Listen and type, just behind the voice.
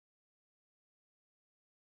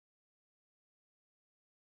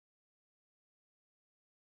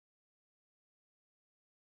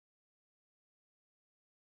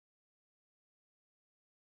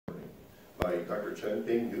by Dr.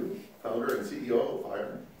 Chen-Ping Yu, founder and CEO of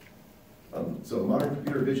Phiar. So modern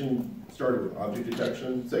computer vision started with object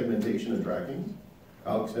detection, segmentation, and tracking.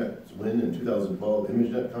 AlexNet's win in 2012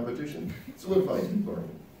 ImageNet competition solidified deep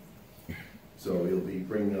learning. So he'll be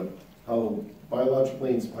bringing up how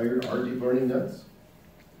biologically inspired are deep learning nets.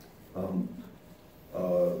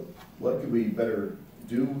 What could we better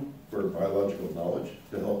do for biological knowledge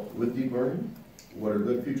to help with deep learning? What are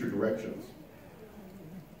good future directions?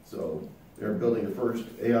 So they're building the first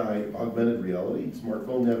AI augmented reality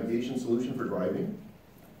smartphone navigation solution for driving.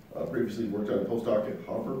 Previously worked on a postdoc at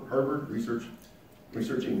Harvard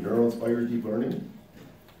researching neuro-inspired deep learning.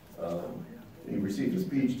 He received his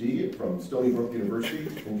PhD from Stony Brook University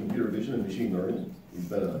in computer vision and machine learning. He's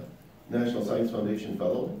been a National Science Foundation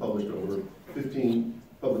Fellow, published over 15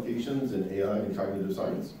 publications in AI and cognitive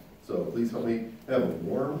science. So please help me have a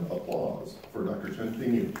warm applause for Dr.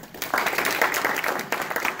 Chen-Ping Yu.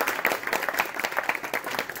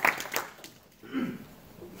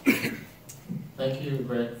 Thank you,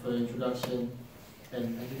 Greg, for the introduction,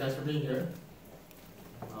 and thank you guys for being here.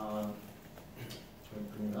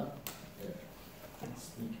 Bring it up.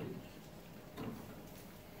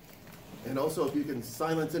 And also, if you can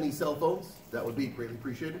silence any cell phones, that would be greatly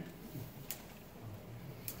appreciated.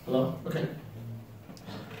 Hello? Okay.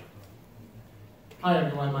 Hi,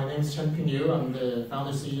 everyone. My name is Chen-Ping Yu. I'm the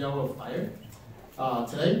founder CEO of Phiar.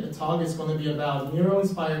 Today, the talk is going to be about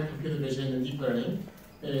neuro-inspired computer vision and deep learning.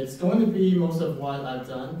 It's going to be most of what I've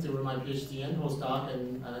done during my PhD and postdoc,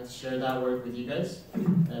 and I'd like to share that work with you guys.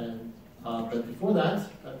 And, but before that,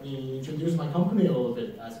 let me introduce my company a little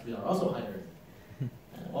bit, as we are also hired.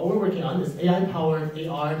 What we're working on is AI-powered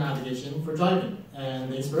AR navigation for driving.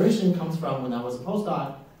 And the inspiration comes from when I was a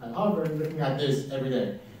postdoc at Harvard, looking at this every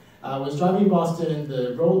day. I was driving in Boston,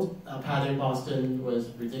 the road pattern in Boston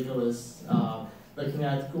was ridiculous. Looking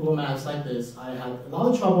at Google Maps like this, I had a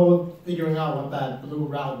lot of trouble figuring out what that blue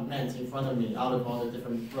route meant in front of me out of all the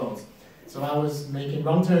different roads. So I was making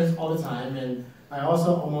wrong turns all the time, and I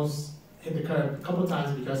also almost hit the curb a couple of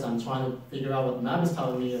times because I'm trying to figure out what the map is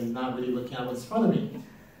telling me and not really looking at what's in front of me.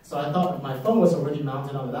 So I thought if my phone was already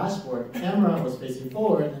mounted on the dashboard, the camera was facing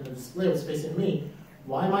forward, and the display was facing me,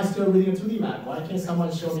 why am I still reading a 2D map? Why can't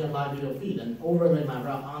someone show me a live video feed and overlay my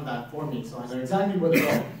route on that for me so I know exactly where to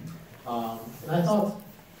go? And I thought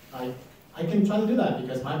I can try to do that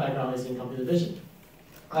because my background is in computer vision.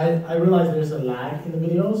 I realized there's a lag in the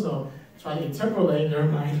video, so try to interpolate your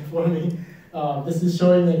mind for me. This is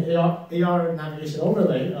showing an AR navigation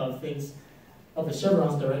overlay of things, of the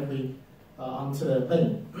chevrons directly onto the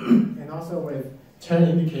thing. And also with turn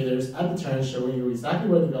indicators at the turn showing you exactly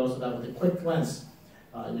where to go so that with a quick glance,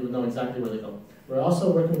 you would know exactly where to go. We're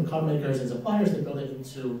also working with car makers and suppliers to build it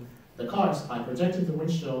into the cars by projecting the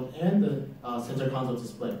windshield and the center console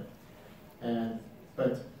display.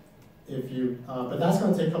 But that's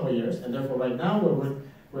going to take a couple of years, and therefore right now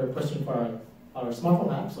we're pushing for our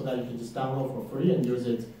smartphone app so that you can just download for free and use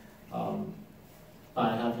it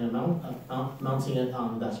by having mounting it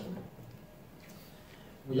on the dashboard.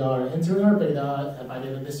 We are entering our beta by the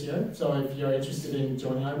end of this year, so if you're interested in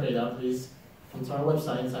joining our beta, please come to our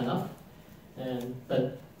website and sign up.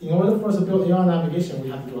 But in order for us to build AR navigation, we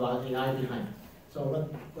have to do a lot of AI behind it. So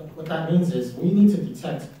what that means is we need to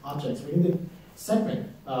detect objects. We need to segment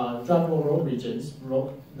drivable road regions,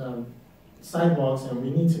 sidewalks, and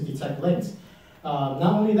we need to detect lanes.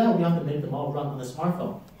 Not only that, we have to make them all run on a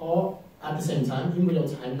smartphone, all at the same time, in real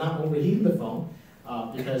time, not overheating the phone,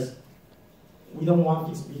 because we don't want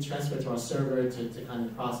things to be transferred to our server to kind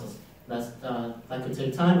of process. That could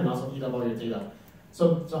take time and also eat up all your data.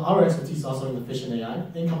 So our expertise is also in efficient AI,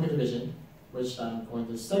 in computer vision, which I'm going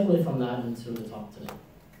to segue from that into the talk today.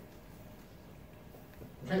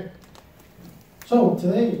 Okay. So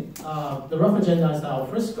today, the rough agenda is that I'll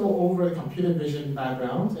first go over the computer vision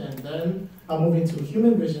background, and then I'll move into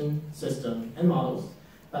human vision system and models.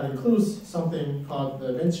 That includes something called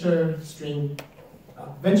the ventral stream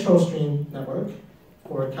network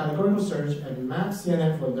for categorical search and map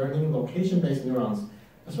CNN for learning location-based neurons,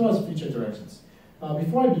 as well as future directions.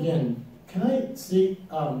 Before I begin, can I see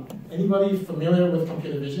anybody familiar with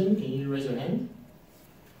computer vision? Can you raise your hand?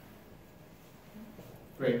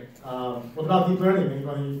 Great. What about deep learning?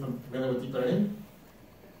 Anybody familiar with deep learning?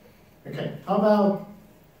 Okay. How about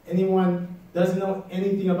anyone doesn't know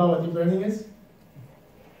anything about what deep learning is?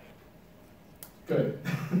 Good.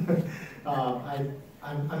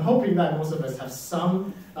 I'm hoping that most of us have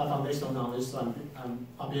some foundational knowledge, so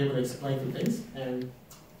I'll be able to explain two things, and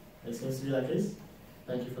it seems to be that case.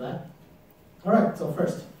 Thank you for that. All right, so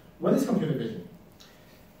first, what is computer vision?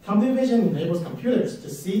 Computer vision enables computers to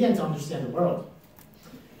see and to understand the world.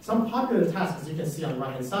 some popular tasks, as you can see on the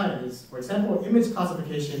right-hand side, is, for example, image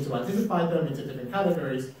classification to identify them into different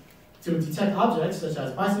categories, to detect objects such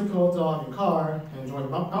as bicycle, dog, and car, and drawing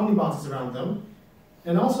bounding boxes around them,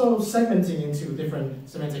 and also segmenting into different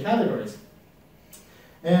semantic categories.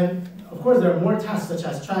 And of course, there are more tasks such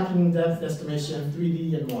as tracking, depth estimation,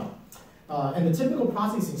 3D, and more. And the typical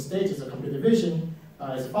processing stages of computer vision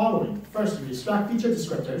is the following. First, you extract feature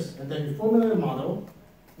descriptors, and then you formulate a model,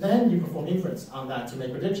 then you perform inference on that to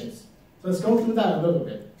make predictions. So let's go through that a little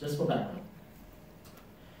bit, just for background.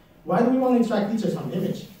 Why do we want to extract features from an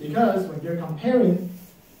image? Because when you're comparing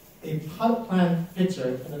a plot plan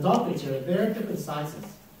picture and a dog picture, they're different sizes.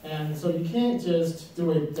 And so you can't just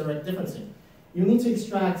do a direct differencing. You need to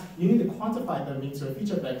extract, you need to quantify them into a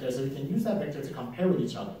feature vector so you can use that vector to compare with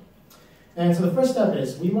each other. And so the first step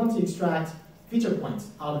is we want to extract feature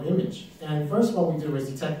points out of image. And first what we do is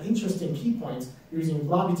detect interesting key points using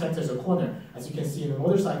block detectors or corner. As you can see in the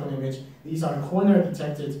motorcycle image, these are corner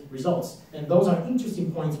detected results. And those are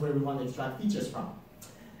interesting points where we want to extract features from.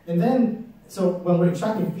 And then, so when we're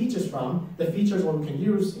extracting features from, the features what we can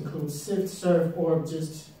use include sift, surf, or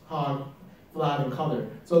just hog, flat, and color.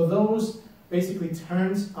 So those basically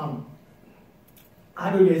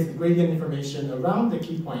aggregates the gradient information around the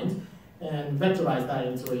key point and vectorize that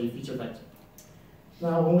into a feature vector.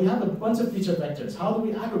 Now, when we have a bunch of feature vectors, how do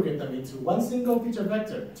we aggregate them into one single feature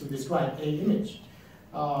vector to describe a image?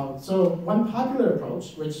 So one popular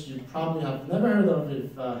approach, which you probably have never heard of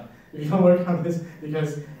if you don't work on this,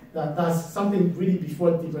 because that's something really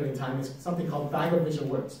before deep learning time, is something called bag of visual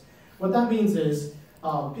words. What that means is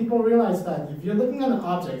people realize that if you're looking at an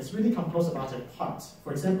object, it's really composed of object parts.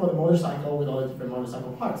 For example, the motorcycle with all the different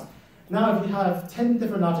motorcycle parts. Now, if you have 10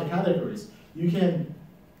 different object categories, you can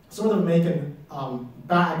sort of make a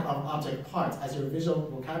bag of object parts as your visual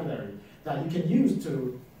vocabulary that you can use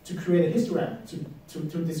to create a histogram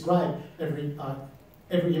to describe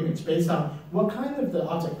every image based on what kind of the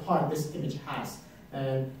object part this image has.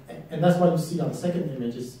 And that's what you see on the second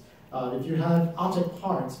image is if you have object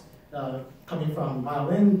parts coming from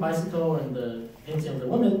violin, bicycle, and the painting of the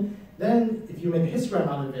woman, then if you make a histogram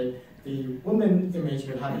out of it, the woman image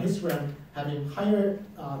will have a histogram having higher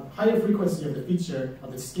frequency of the feature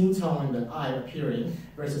of the skin tone and the eye appearing,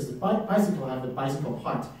 versus the bicycle have the bicycle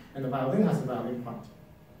part, and the violin has the violin part.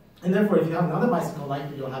 And therefore, if you have another bicycle,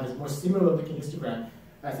 likely you'll have a more similar looking histogram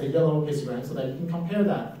as a yellow histogram, so that you can compare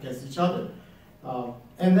that against each other.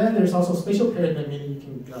 And then there's also spatial pyramid, meaning you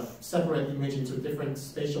can separate the image into different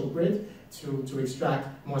spatial grid to extract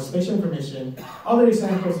more spatial information. Other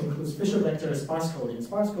examples include spatial vector sparse coding.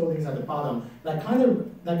 Sparse coding is at the bottom. That kind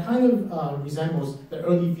of resembles the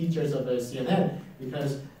early features of the CNN,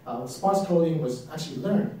 because sparse coding was actually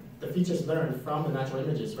learned. The features learned from the natural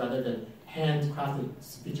images rather than handcrafted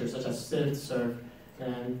features such as sift, surf,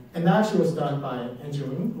 and that actually was done by Chen-Ping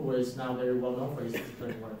Yu, who is now very well known for his deep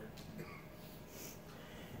learning work.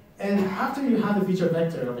 And after you have the feature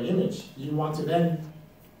vector of the image, you want to then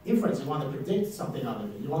inference. You want to predict something out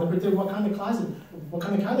of it. You want to predict what kind of class, what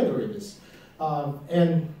kind of category it is.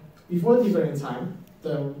 And before deep learning time,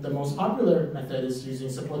 the most popular method is using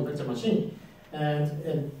supported vector machine.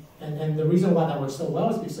 And the reason why that works so well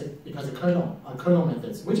is because of kernel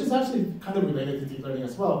methods, which is actually kind of related to deep learning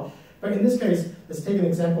as well. But in this case, let's take an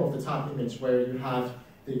example of the top image where you have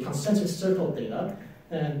the concentric circle data,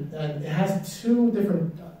 and it has two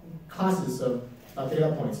different classes of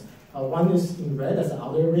data points. One is in red as the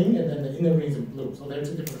outer ring, and then the inner ring is in blue. So there are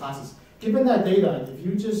two different classes. Given that data, if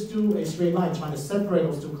you just do a straight line trying to separate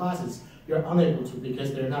those two classes, you're unable to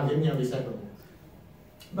because they're not linearly separable.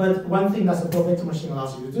 But one thing that support vector machine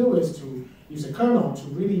allows you to do is to use a kernel to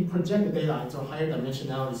really project the data into a higher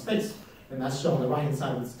dimensionality space. And that's shown on the right-hand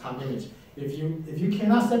side of this top image. If you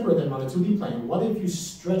cannot separate them on a 2D plane, what if you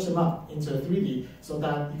stretch them up into a 3D so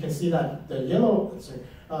that you can see that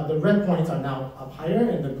the red points are now up higher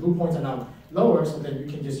and the blue points are now lower, so then you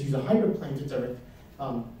can just use a hyperplane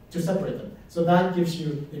to separate them. So that gives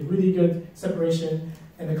you a really good separation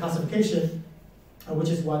and the classification, which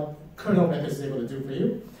is what kernel methods is able to do for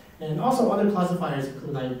you. And also other classifiers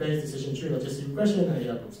include like Bayes decision tree, logistic regression, and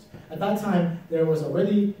data boost. At that time, there was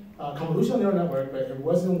already a convolutional neural network, but it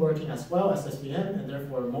wasn't working as well as SVM, and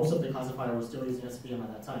therefore most of the classifier was still using SVM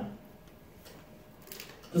at that time.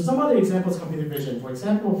 So some other examples of computer vision, for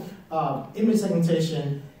example, image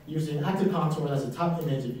segmentation using active contour as a top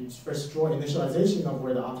image. If you first draw initialization of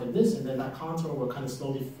where the object is, and then that contour will kind of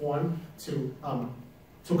slowly form to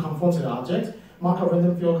conform to the object. Markov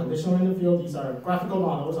random field, conditional random field, these are graphical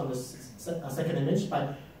models on the second image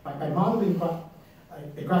by modeling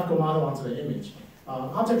a graphical model onto the image.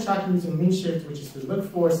 Object tracking using mean shift, which is to look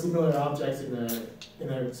for similar objects in in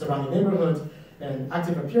a surrounding neighborhood. An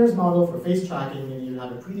active appearance model for face tracking, meaning you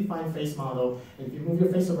have a predefined face model, and if you move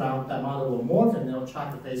your face around, that model will morph and it'll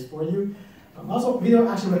track the face for you. Also, video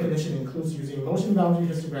action recognition includes using motion boundary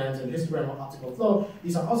histograms and histogram optical flow.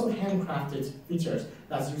 These are also handcrafted features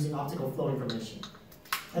that's using optical flow information.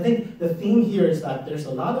 I think the theme here is that there's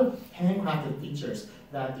a lot of handcrafted features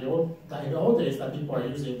that in the old days that people are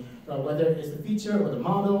using, whether it's the feature or the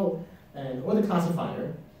model or the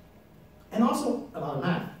classifier, and also a lot of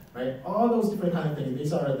math, right? All those different kind of things.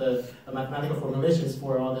 These are the mathematical formulations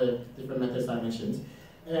for all the different methods I mentioned.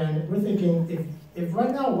 And we're thinking if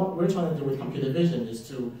right now what we're trying to do with computer vision is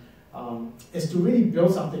to really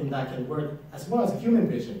build something that can work as well as human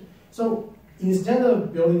vision. So instead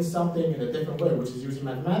of building something in a different way, which is using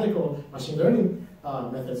mathematical machine learning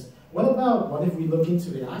methods, what if we look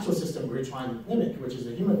into the actual system we're trying to mimic, which is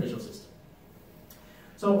a human visual system?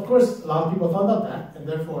 So of course, a lot of people thought about that, and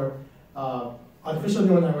therefore artificial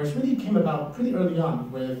neural networks really came about pretty early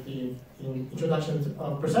on with the introduction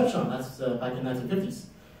of perceptron. That's back in the 1950s.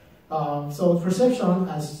 So perceptron,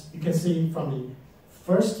 as you can see from the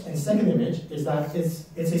first and second image, is that it's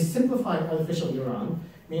a simplified artificial neuron,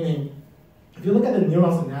 meaning if you look at the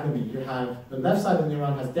neuron's anatomy, you have the left side of the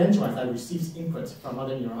neuron has dendrites that receives input from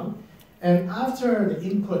other neuron, and after the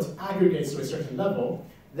input aggregates to a certain level,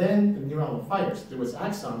 then the neuron will fire through its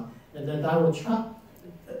axon, and then that will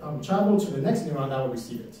travel to the next neuron that will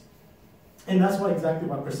receive it. And that's exactly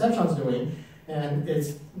what perceptron is doing, and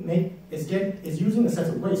it's using a set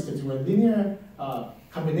of ways to do a linear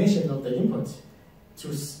combination of the input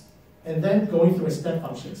and then going through a step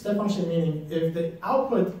function. Step function meaning if the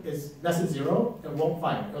output is less than 0, it won't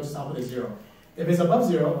fire. It'll just output a 0. If it's above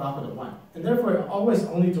 0, it'll output a 1. And therefore, it always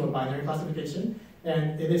only do a binary classification,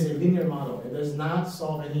 and it is a linear model. It does not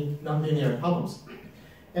solve any nonlinear problems.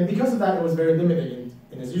 And because of that, it was very limited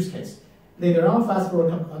in its use case. Later on, fast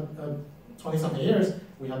forward 20-something years,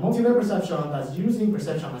 we have multi-layer perceptron that's using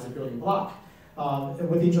perceptron as a building block.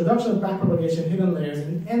 With the introduction of backpropagation, hidden layers,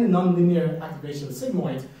 and the nonlinear activation of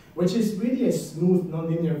sigmoid, which is really a smooth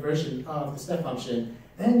nonlinear version of the step function,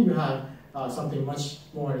 then you have something much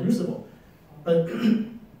more usable. But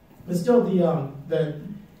still,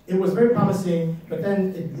 it was very promising, but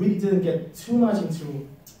then it really didn't get too much into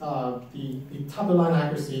the top-of-the-line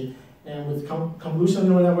accuracy. And with convolutional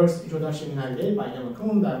neural networks introduction in 1998 by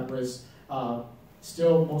Makowski, that was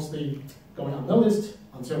still mostly going unnoticed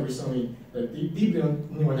until recently. The deep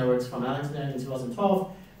neural networks from AlexNet in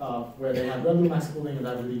 2012, where they had red max pooling, and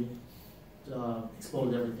that really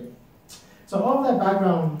exploded everything. So all of that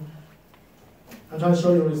background I'm trying to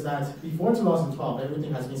show you is that before 2012,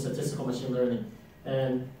 everything has been statistical machine learning,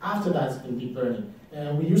 and after that, it's been deep learning.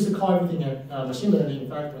 And we used to call everything machine learning. In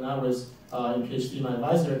fact, when I was in PhD, my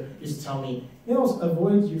advisor used to tell me,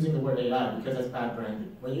 avoid using the word AI because that's bad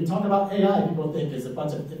branding. When you talk about AI, people think it's a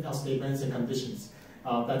bunch of if-else statements and conditions.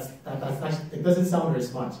 It doesn't sound very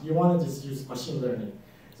smart. You want to just use machine learning.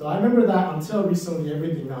 So I remember that until recently,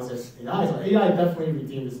 everything now says AI. So AI definitely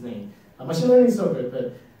redeemed its name. Machine learning is so good,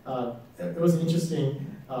 but it was an interesting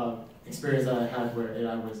experience that I had where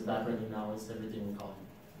AI was bad branding. Now it's everything we call it.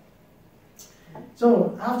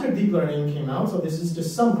 So after deep learning came out, so this is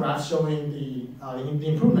just some graphs showing the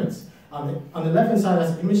improvements. On the left-hand side,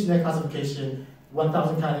 that's ImageNet classification,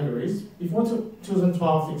 1,000 categories. Before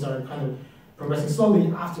 2012, things are kind of progressing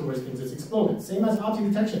slowly. Afterwards, things just exploded. Same as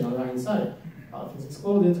object detection on the right-hand side. Things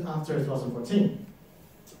exploded after 2014.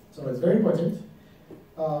 So it's very important.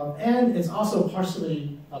 And it's also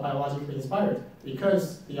partially biologically inspired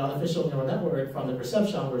because the artificial neural network from the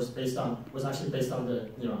perception was actually based on the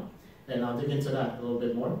neuron. And I'll dig into that a little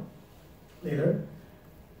bit more later.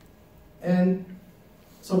 And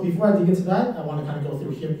so before I dig into that, I want to kind of go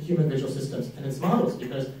through human visual systems and its models,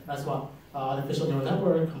 because that's what artificial neural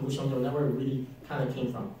network, convolutional neural network really kind of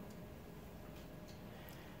came from.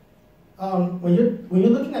 When you're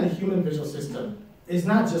looking at a human visual system, it's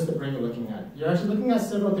not just the brain you're looking at. You're actually looking at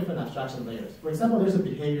several different abstraction layers. For example, there's a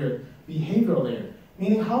behavioral layer,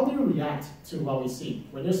 meaning how do you react to what we see?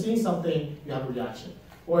 When you're seeing something, you have a reaction.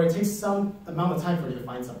 Or it takes some amount of time for you to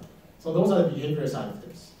find something. So those are the behavior side of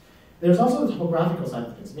things. There's also the topographical side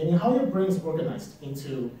of things, meaning how your brain is organized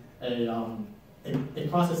into a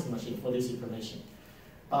processing machine for this information.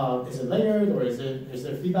 Is it layered, or is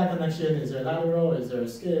there feedback connection? Is there lateral? Is there a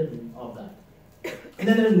skip? And all of that. And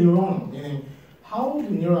then there's neuronal, meaning how do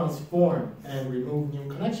neurons form and remove new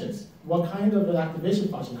connections? What kind of an activation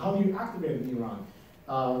function? How do you activate a neuron?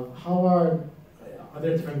 Are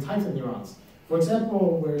there different types of neurons? For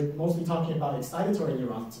example, we're mostly talking about excitatory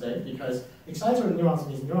neurons today because excitatory neurons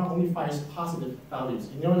means neuron only fires positive values.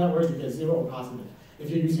 In neural networks, you get 0 or positive if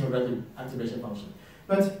you're using a red loop activation function.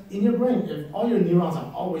 But in your brain, if all your neurons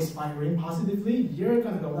are always firing positively, you're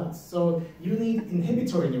going to go nuts. So you need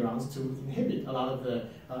inhibitory neurons to inhibit a lot of the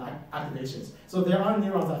activations. So there are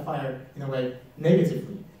neurons that fire, in a way,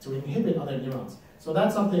 negatively to inhibit other neurons. So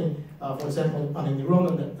that's something, for example, on a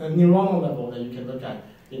neuronal level that you can look at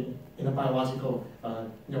in a biological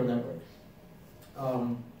neural network.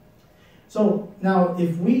 So now,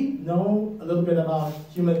 if we know a little bit about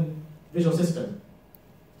human visual system,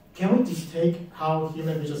 can we just take how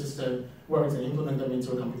human visual system works and implement them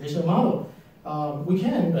into a computational model? We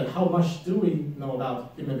can, but how much do we know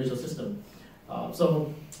about human visual system?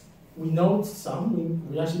 So we know some,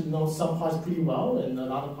 we actually know some parts pretty well, and a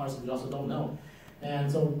lot of parts we also don't know.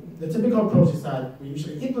 And so the typical approach is that we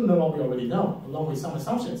usually implement what we already know, along with some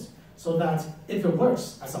assumptions, so that if it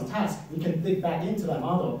works at some task, we can dig back into that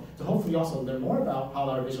model to hopefully also learn more about how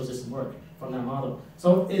our visual system works from that model.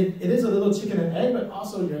 So it is a little chicken and egg, but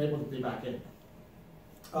also you're able to dig back in.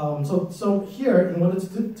 So here, in order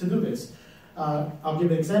to do this, I'll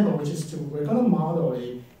give an example, which is we're going to model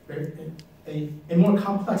a more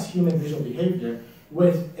complex human visual behavior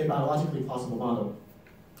with a biologically plausible model.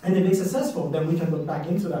 And if it's successful, then we can look back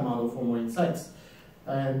into that model for more insights.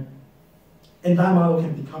 And that model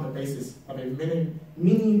can become a basis of a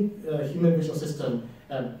mini human visual system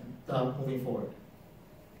moving forward.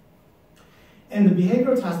 And the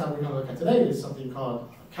behavioral task that we're going to look at today is something called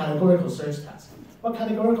categorical search task. What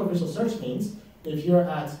categorical visual search means, if you're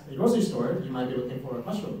at a grocery store, you might be looking for a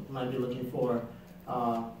mushroom, you might be looking for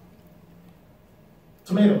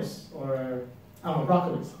tomatoes, or I don't know,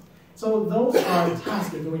 broccoli. So those are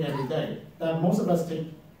tasks you're doing every day that most of us take,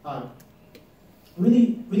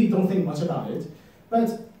 really don't think much about it,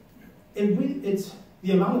 but it's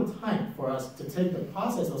the amount of time for us to take the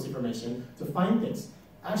process those information to find things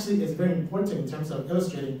actually is very important in terms of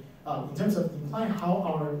illustrating, in terms of implying how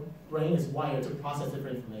our brain is wired to process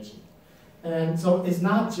different information. And so it's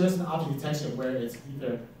not just an object detection where it's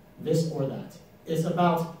either this or that. It's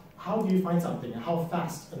about how do you find something and how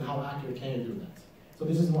fast and how accurate can you do that. So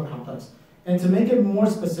this is more complex. And to make it more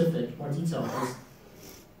specific, more detailed,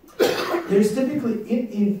 there's typically,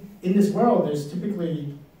 in this world, there's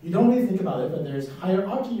typically, you don't really think about it, but there's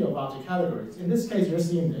hierarchy of object categories. In this case, you're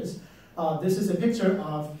seeing this. This is a picture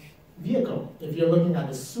of vehicle, if you're looking at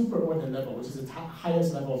the superordinate level, which is the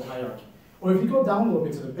highest level of hierarchy. Or if you go down a little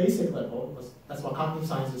bit to the basic level, that's what cognitive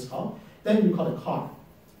science is called, then you call it car.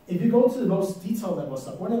 If you go to the most detailed level,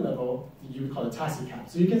 subordinate level, you would call it taxi cab.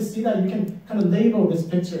 So you can see that you can kind of label this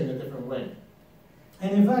picture in a different way.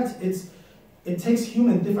 And in fact, it takes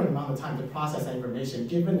human different amount of time to process that information,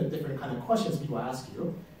 given the different kind of questions people ask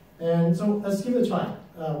you. And so let's give it a try.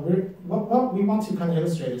 What we want to kind of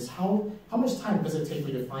illustrate is how much time does it take for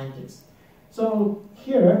you to find things. So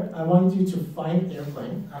here, I want you to find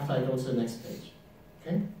airplane after I go to the next page.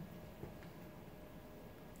 Okay?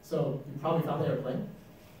 So you probably found the airplane.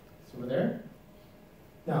 It's over there.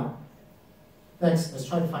 Now, next, let's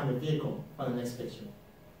try to find the vehicle on the next picture.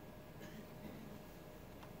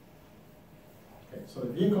 Okay, so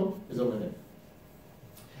the vehicle is over there.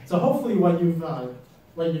 So hopefully what you've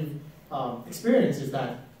experienced is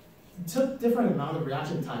that it took different amount of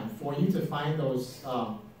reaction time for you to find those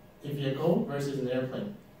a vehicle versus an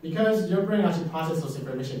airplane, because your brain actually processes those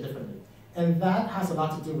information differently. And that has a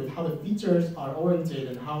lot to do with how the features are oriented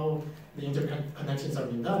and how the interconnections are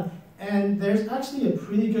being done. And there's actually a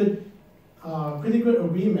pretty good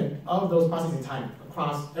agreement of those processing time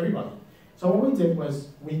across everybody. So what we did was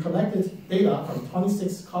we collected data from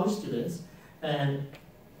 26 college students, and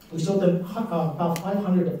we showed them about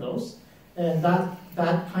 500 of those, and that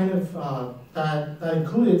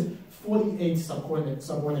included 48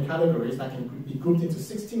 subordinate categories that can be grouped into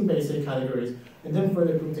 16 basic categories, and then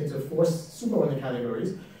further grouped into 4 superordinate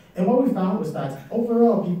categories. And what we found was that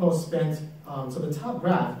overall people spent, so the top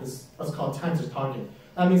graph is what's called time to target.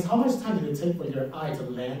 That means how much time did it take for your eye to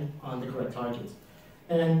land on the correct target.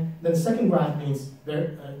 And then the second graph means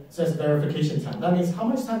says verification time. That means how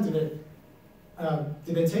much time did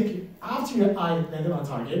it take you after your eye landed on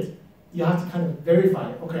target. You have to kind of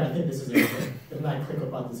verify, okay, I think this is it. And then I click a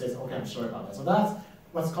button that says, okay, I'm sure about that. So that's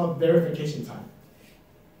what's called verification time.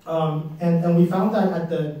 And we found that at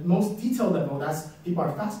the most detailed level, people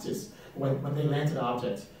are fastest when they land to the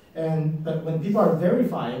object. But when people are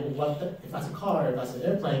verifying if that's a car, if that's an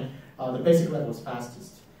airplane, the basic level is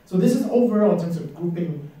fastest. So this is overall in terms of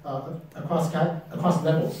grouping across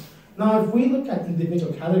levels. Now, if we look at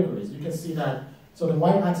individual categories, you can see that, so the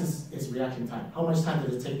y-axis is reaction time. How much time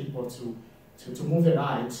does it take people to move their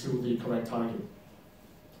eye to the correct target?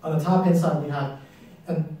 On the top hand side, we have,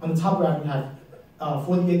 and on the top graph, we have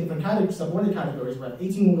 48 different categories, subordinate categories. We have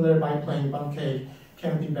 18-wheeler, biplane, bump cake,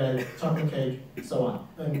 canopy bed, chocolate cake, so on,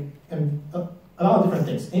 and a lot of different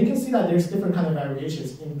things. And you can see that there's different kind of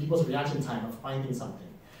variations in people's reaction time of finding something.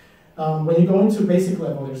 When you go into basic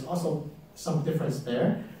level, there's also some difference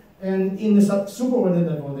there. And in the superordinate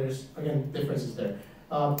level, there's, again, differences there.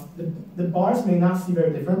 The bars may not seem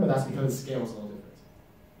very different, but that's because the scale is a little different.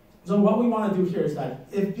 So what we want to do here is that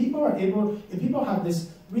if people have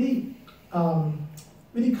this really,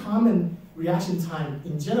 really common reaction time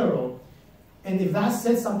in general, and if that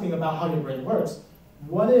says something about how your brain works,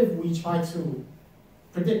 what if we try to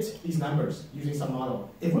predict these numbers using some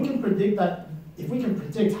model? If we can predict that, if we can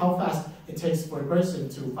predict how fast it takes for a person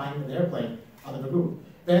to find an airplane out of a group,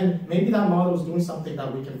 then maybe that model is doing something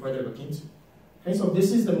that we can further look into. Okay, so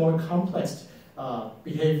this is the more complex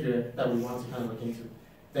behavior that we want to kind of look into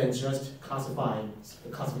than just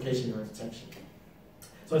classification or detection.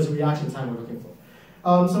 So it's a reaction time we're looking for.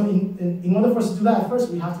 So in order for us to do that, first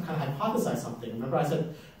we have to kind of hypothesize something. Remember I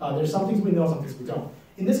said there's some things we know, some things we don't.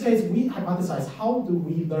 In this case, we hypothesize how do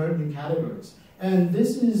we learn new categories. And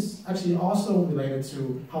this is actually also related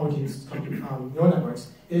to how we can use neural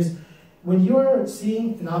networks, is when you're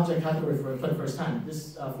seeing an object category for the first time,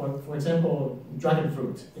 this, for example, dragon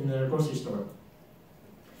fruit in the grocery store,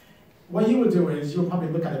 what you would do is you'll probably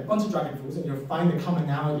look at a bunch of dragon fruits and you'll find the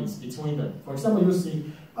commonalities between them. For example, you'll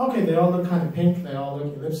see, okay, they all look kind of pink, they all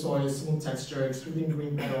look ellipsoid, smooth texture, excluding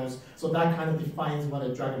green petals, so that kind of defines what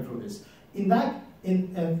a dragon fruit is.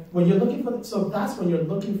 When you're looking for, so that's when you're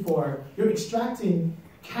looking for, you're extracting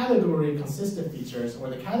category consistent features or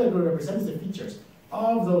the category representative features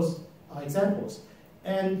of those examples.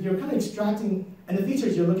 And you're kind of extracting, and the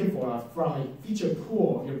features you're looking for are from a feature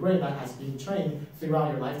pool of your brain that has been trained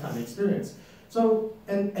throughout your lifetime experience. So,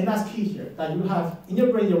 and that's key here, that you have, in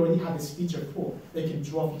your brain you already have this feature pool that you can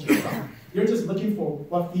draw features from. You're just looking for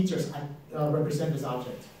what features represent this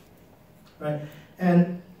object, right?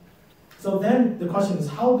 And so then the question is,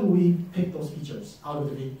 how do we pick those features out of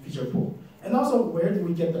the feature pool? And also, where do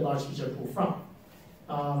we get the large feature pool from?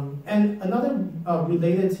 And another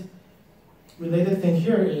related thing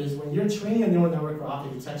here is when you're training a neural network for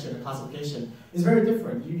object detection and classification, it's very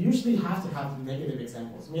different. You usually have to have negative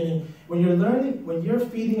examples, meaning when you're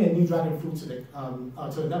feeding a new dragon fruit to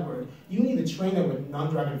the network, you need to train it with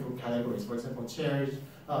non-dragon fruit categories, for example, chairs,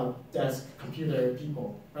 desk, computer,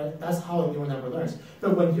 people, right? That's how a neural network learns.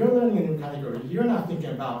 But when you're learning a new category, you're not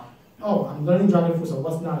thinking about, oh, I'm learning dragon fruit, so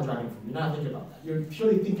what's not a dragon fruit? You're not thinking about that. You're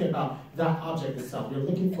purely thinking about that object itself. You're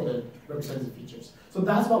looking for the representative features. So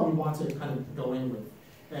that's what we want to kind of go in with.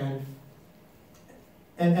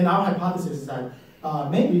 And our hypothesis is that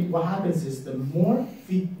maybe what happens is the more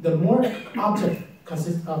object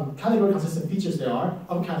category consistent features there are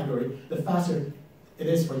of a category, the faster it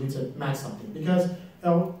is for you to match something. Because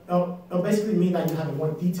it'll basically mean that you have a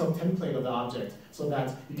more detailed template of the object so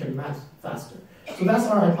that you can match faster. So that's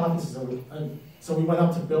our hypothesis, so we went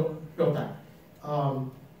up to build that.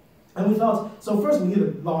 And we thought, so first we need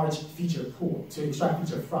a large feature pool to extract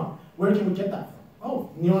feature from. Where can we get that from? Oh,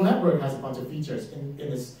 neural network has a bunch of features in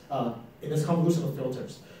this convolutional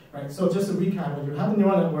filters, right? So just to recap, when you have a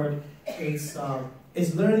neural network, it's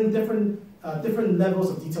learning different levels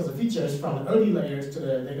of details of features from the early layers to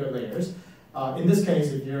the later layers. In this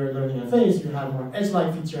case, if you're learning a face, you have more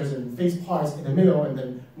edge-like features and face parts in the middle, and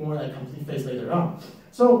then more like complete face later on.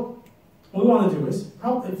 So what we want to do is,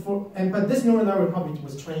 but this neural network probably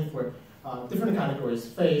was trained for different categories: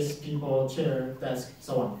 face, people, chair, desk,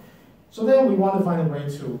 so on. So then we want to find a way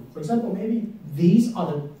to, for example, maybe these are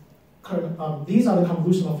the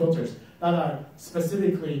convolutional filters that are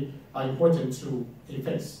specifically important to a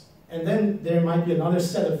face, and then there might be another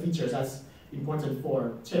set of features that's important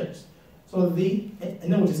for chairs. So and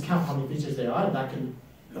then we just count how many features there are, and that can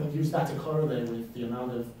use that to correlate with the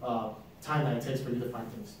amount of time that it takes for you to find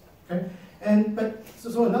things. Okay,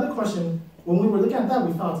 so another question, when we were looking at that,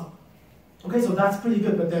 we thought, okay, so that's pretty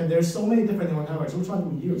good, but then there's so many different neural networks. Which one do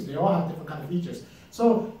we use? They all have different kind of features.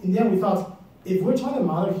 So in the end, we thought, if we're trying to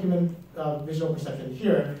model human visual perception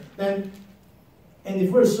here, then, and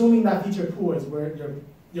if we're assuming that feature pool is where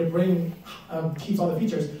your brain keeps all the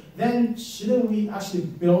features, then shouldn't we actually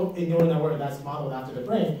build a neural network that's modeled after the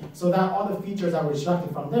brain so that all the features that we're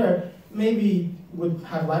extracting from there maybe would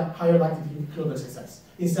have higher likelihood of success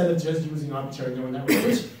instead of just using arbitrary neural network,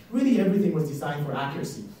 which really everything was designed for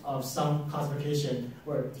accuracy of some classification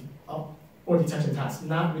or detection tasks,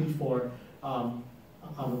 not really for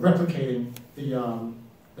replicating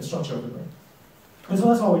the structure of the brain. And so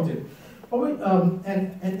that's all we did. What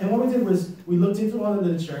we did was we looked into all the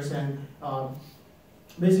literatures, and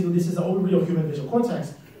basically this is an overview of human visual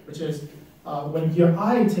cortex, which is when your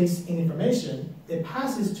eye takes in information, it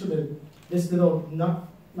passes to the this little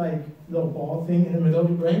little ball thing in the middle of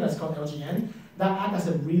your brain that's called LGN, that acts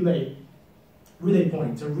as a relay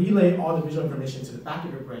point to relay all the visual information to the back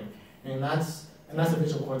of your brain. And that's the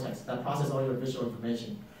visual cortex that processes all your visual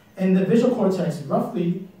information. And the visual cortex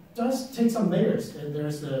roughly does take some layers. And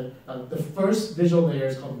there's the first visual layer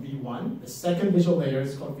is called V1. The second visual layer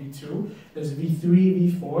is called V2. There's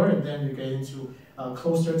V3, V4, and then you get into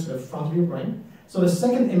closer to the front of your brain. So the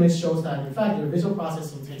second image shows that, in fact, your visual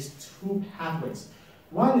processing takes two pathways.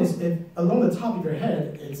 One is along the top of your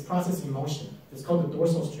head, it's processing motion. It's called the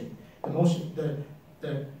dorsal stream. The motion,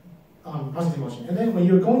 the processing motion. And then when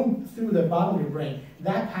you're going through the bottom of your brain,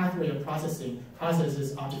 that pathway of processing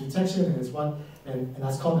processes object detection, and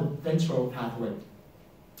that's called the ventral pathway.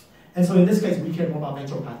 And so in this case, we care more about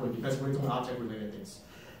ventral pathway because we're doing object-related things.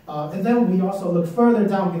 And then we also look further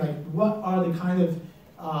down, be like, what are the kind of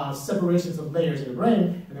separations of layers in the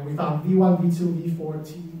brain? And then we found V1, V2, V4,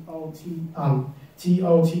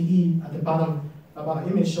 TOTE at the bottom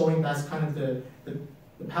image, showing that's kind of the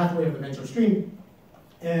pathway of the ventral stream.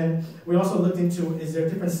 And we also looked into, is there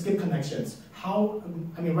different skip connections?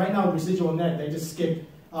 Right now, residual net, they just skip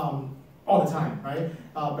all the time, right?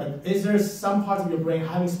 But is there some parts of your brain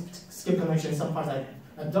having skip connections, some parts that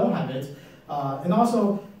don't have it? And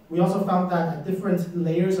also, we also found that at different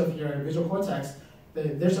layers of your visual cortex,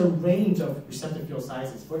 there's a range of receptive field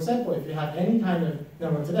sizes. For example, if you have any kind of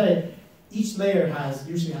network today, each layer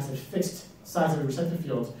usually has a fixed size of receptive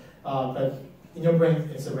field, but in your brain,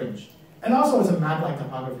 it's a range. And also, it's a map-like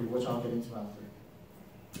topography, which I'll get into after.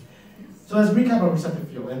 So let's recap on receptive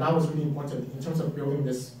field, and that was really important in terms of building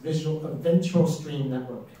this ventral stream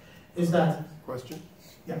network. Is that question?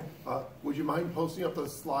 Yeah. Would you mind posting up the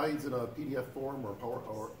slides in a PDF form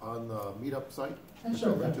or on the Meetup site?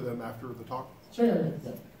 Sure. Link to them after the talk. Sure.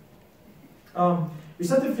 Yeah.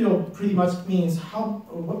 Receptive field pretty much means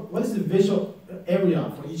what is the visual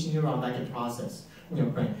area for each neuron that can process in your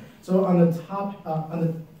brain. So on the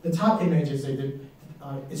top image is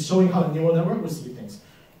showing how the neural network will see things.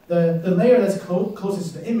 The layer that's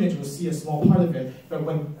closest to the image will see a small part of it, but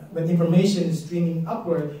when information is streaming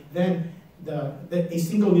upward, then a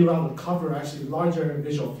single neuron will cover actually larger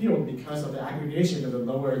visual field because of the aggregation of the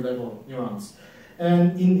lower level neurons.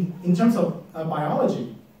 And in terms of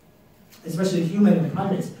biology, especially human and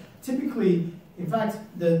primates, typically, in fact,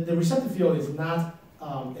 the receptive field is not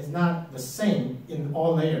the same in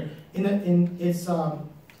all layers.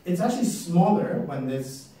 It's actually smaller when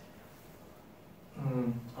this.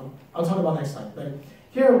 I'll talk about next slide. But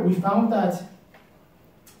here we found that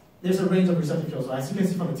there's a range of receptive fields. So as you can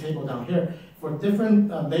see from the table down here, for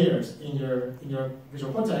different layers in your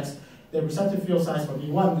visual cortex, the receptive field size for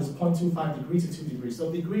V1 is 0.25 degrees to 2 degrees.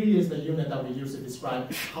 So degree is the unit that we use to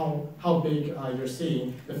describe how big you're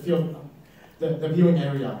seeing the field, the viewing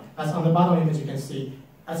area. As on the bottom image you can see,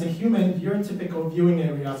 as a human, your typical viewing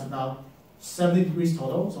area is about 70 degrees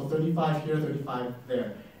total, so 35 here, 35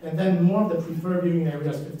 there. And then more of the preferred viewing area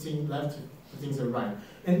is 15 left to 15 to the right.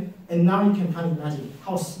 And now you can kind of imagine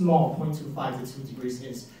how small 0.25 to 2 degrees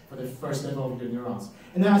is for the first level of your neurons.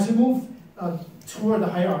 And then as you move toward the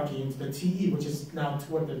hierarchy into the TE, which is now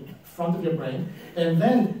toward the front of your brain, and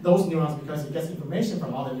then those neurons, because it gets information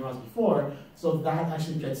from all the neurons before, so that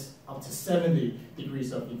actually gets up to 70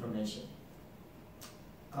 degrees of information.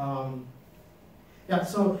 So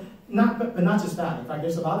not just that. In fact,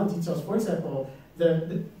 there's a lot of details. For example,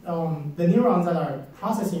 the neurons that are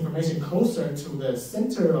processing information closer to the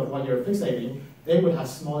center of what you're fixating, they would have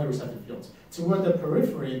smaller receptive fields. Toward the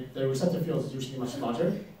periphery, the receptive field is usually much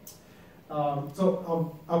larger.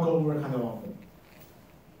 So I'll go over kind of all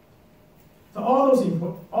of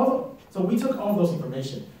them. So we took all those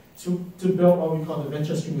information to build what we call the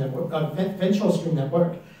ventral stream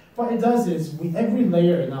network. What it does is every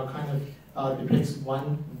layer now kind of depicts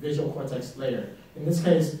one visual cortex layer. In this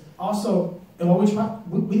case, also, and what we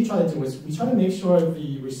try to do is we try to make sure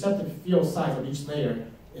the receptive field size of each layer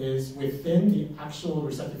is within the actual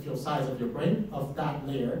receptive field size of your brain, of that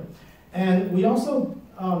layer. And we also,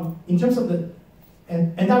 in terms of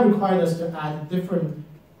and that required us to add different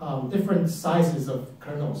sizes of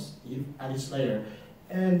kernels at each layer.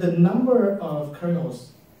 And the number of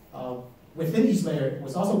kernels within each layer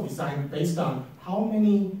was also designed based on how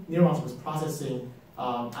many neurons was processing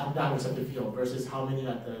at that receptive field versus how many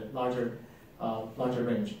at the larger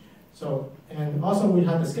range. So, and also we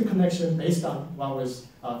had the skip connection based on what was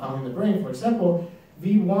found in the brain. For example,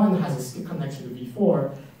 V1 has a skip connection to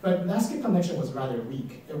V4, but that skip connection was rather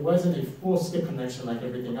weak. It wasn't a full skip connection like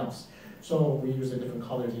everything else. So we use a different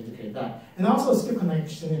color to indicate that. And also skip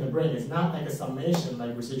connection in the brain is not like a summation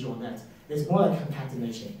like residual net. It's more like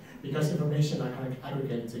concatenation. because information are kind of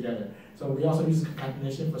aggregated together. So we also use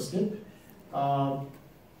concatenation for skip.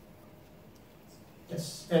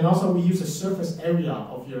 Yes, and also we use the surface area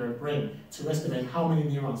of your brain to estimate how many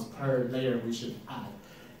neurons per layer we should add.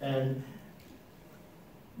 And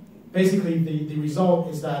basically, the result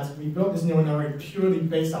is that we built this neural network purely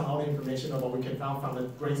based on all the information of what we can find from the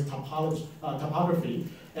brain's topography,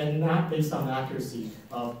 and not based on the accuracy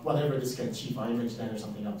of whatever this can achieve by ImageNet or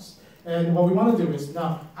something else. And what we want to do is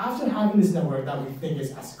now, after having this network that we think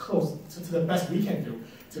is as close to the best we can do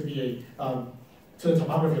to be to the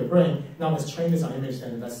topography of the brain, now let's train this on ImageNet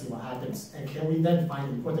and let's see what happens. And can we then find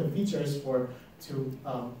important features to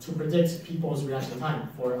predict people's reaction time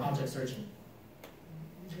for object searching?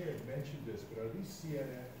 You may have mentioned this, but are these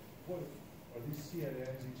CNNs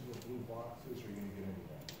each of the blue boxes, or are you going to get into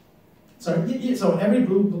that? So every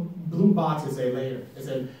blue box is a layer.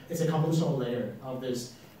 It's a convolutional layer of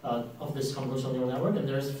this convolutional neural network, and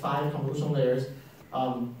there's 5 convolutional layers.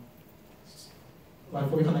 One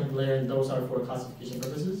fully connected layer, and those are for classification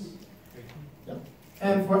purposes. Yeah.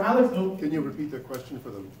 And for Alex, can you repeat the question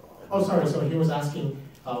for them? Oh, sorry. So he was asking,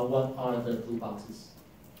 what are the blue boxes?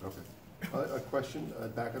 Okay. A question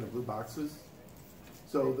back on the blue boxes.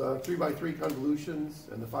 So the 3x3 convolutions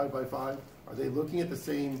and the 5x5, are they looking at the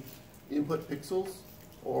same input pixels,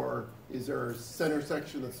 or is there a center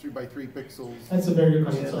section that's 3x3 pixels? That's a very good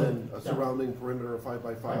question. And then a surrounding perimeter of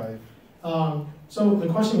 5x5. Right. So the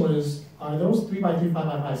question was, are those 3x3,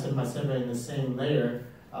 5x5, 7x7 in the same layer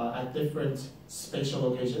at different spatial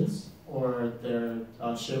locations, or they're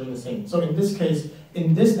sharing the same? So in this case,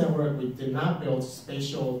 in this network, we did not build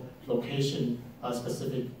spatial location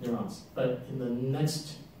specific neurons. But in the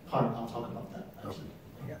next part, I'll talk about that, actually.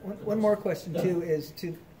 Yeah, one more question, too, is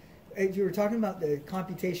you were talking about the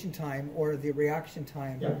computation time or the reaction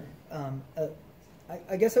time. Yeah.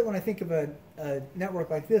 I guess that when I think of a network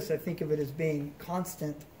like this, I think of it as being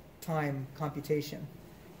constant time computation,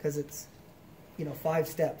 because it's 5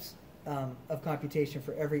 steps of computation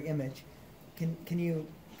for every image. Can you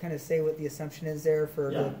kind of say what the assumption is there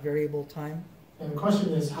for the variable time? And the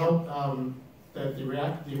question is how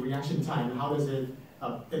the reaction time. How does it?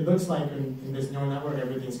 It looks like in this neural network,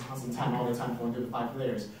 everything's constant time all the time going through the 5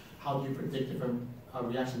 layers. How do you predict different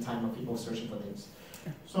reaction time of people searching for things?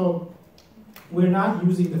 So we're not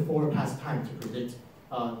using the forward pass time to predict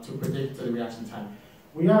the reaction time.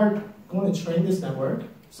 We are going to train this network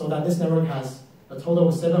so that this network has a total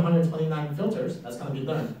of 729 filters that's going to be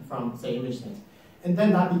learned from, say, ImageNet. And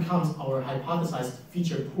then that becomes our hypothesized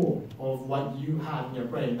feature pool of what you have in your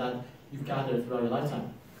brain that you've gathered throughout your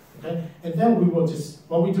lifetime. Okay? And then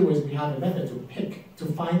what we do is we have a method to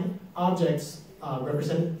find objects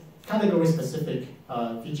represent category-specific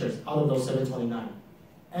features out of those 729.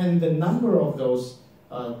 And the number of those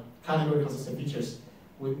category-consistent features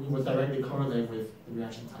we would directly correlate with the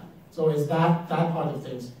reaction time. So it's that part of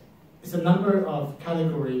things. It's the number of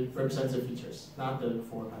category representative features, not the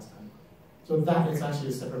forward pass time. So that is actually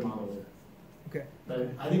a separate model there. Okay. But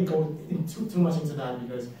I didn't go too much into that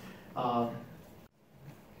because,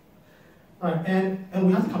 right, and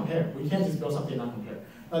we have to compare. We can't just build something and not compare.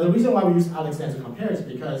 The reason why we use AlexNet to compare is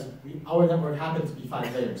because our network happens to be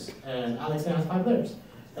 5 layers, and AlexNet has 5 layers.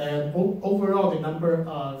 And overall, the number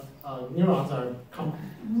of neurons are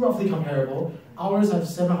roughly comparable. Ours have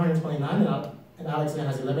 729, and AlexNet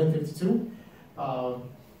has 1152.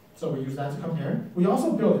 So we use that to compare. We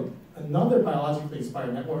also built another biologically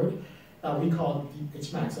inspired network that we call the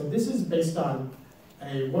HMax. So this is based on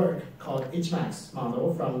a work called HMax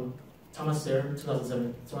model from Thomas Sayre,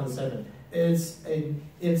 2007.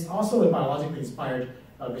 It's also a biologically inspired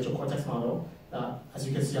visual cortex model, as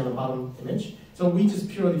you can see on the bottom image. So we just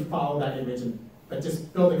purely follow that image, but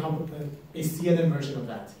just build a CNN version of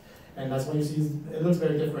that. And that's what you see. It looks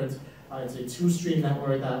very different. It's a 2-stream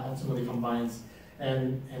network that ultimately combines.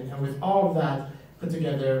 And with all of that put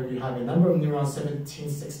together, we have a number of neurons,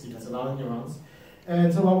 1760. That's a lot of neurons.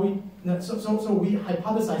 And so we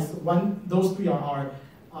hypothesized those 3 are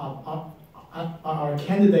our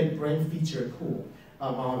candidate brain feature pool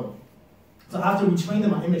model. So after we train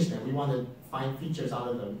them on ImageNet, we want to find features out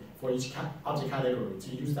of them for each object category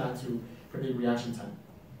to use that to predict reaction time.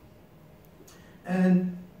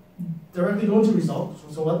 And directly go into results.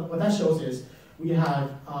 So what that shows is we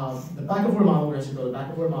have the back-of-word model. We actually built a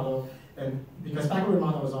back-of-word model, and because back-of-word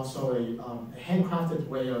model is also a handcrafted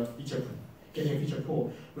way of getting a feature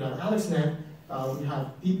pool. We have AlexNet, we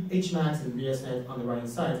have HMax and VSNet on the right-hand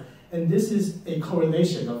side, and this is a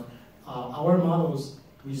correlation of our model's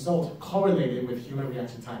result correlated with human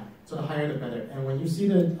reaction time. So the higher the better. And when you see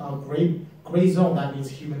the gray zone, that means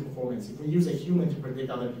human performance. If we use a human to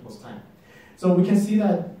predict other people's time. So we can see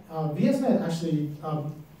that VSNet actually,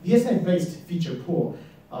 VSNet-based feature pool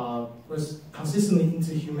was consistently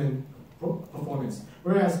into human performance.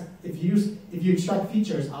 Whereas if you extract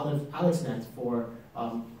features out of AlexNet for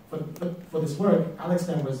this work,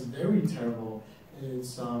 AlexNet was very terrible.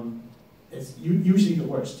 It's usually the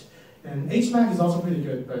worst. And HMAC is also pretty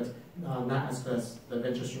good, but not as good as the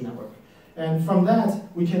ventral stream network. And from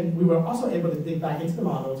that, we were also able to dig back into the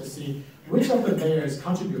model to see which of the layers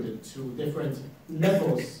contributed to different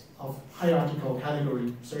levels of hierarchical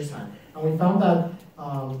category search time. And we found that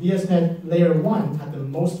VSNet layer 1 had the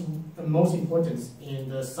most importance in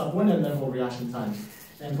the subordinate level reaction time.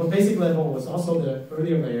 And for basic level was also the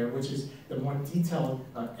earlier layer, which is the more detailed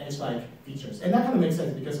edge-like features. And that kind of makes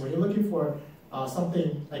sense because when you're looking for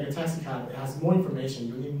something like a taxi cab, it has more information.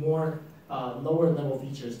 You need more lower level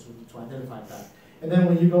features to identify that. And then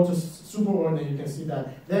when you go to superordinate, you can see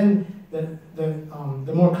that then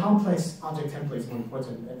the more complex object template is more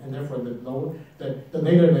important, and therefore the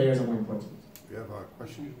later layers are more important. You have a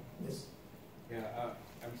question? Yes. Yeah,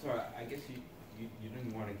 I'm sorry. I guess you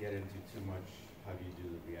didn't want to get into too much how do you do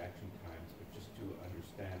the reaction times, but just to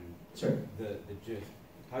understand the gist.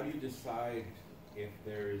 How do you decide if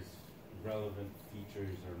there's relevant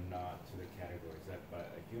features or not to the category? Is that by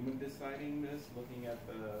a human deciding this, looking at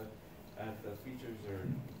the features, or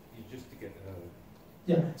you just to get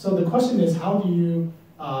Yeah. So the question is, how do you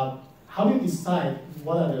decide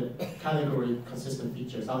what are the category consistent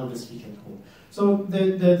features out of this feature pool? So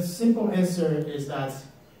the simple answer is that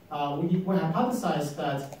we hypothesized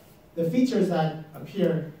that the features that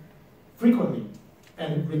appear frequently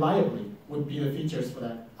and reliably would be the features for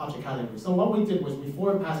that object category. So what we did was we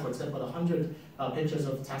forward passed, for example, 100 pictures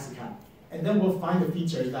of taxi cab, and then we'll find the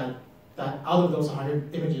features that out of those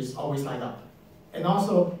 100 images always light up, and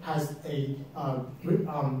also has a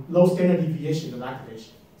low standard deviation of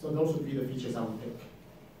activation. So those would be the features that we pick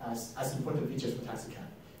as important features for taxi cab,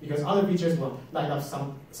 because other features will light up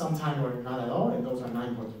sometime or not at all, and those are not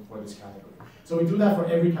important for this category. So we do that for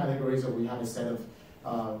every category, so we have a set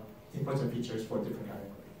of important features for different categories.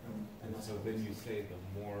 And so then you say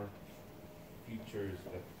the more features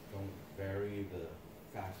that don't vary, the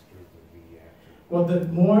faster the reaction. Well, the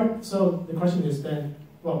more, so the question is then,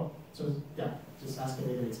 well, so yeah, just asking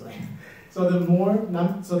me to explain. So the more,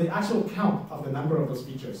 so the actual count of the number of those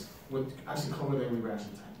features would actually correlate with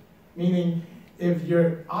reaction time. Meaning, if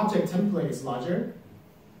your object template is larger,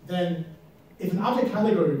 then if an object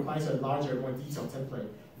category requires a larger, more detailed template,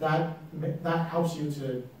 that helps you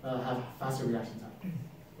to have faster reaction time.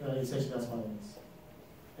 Essentially, that's what it is.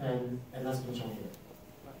 And that's been shown here.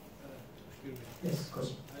 Excuse me. Yes,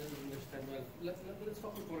 question. I don't understand well. Let's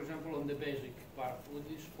focus, for example, on the basic part with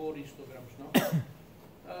these 4 histograms. No?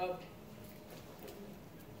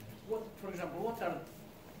 For example,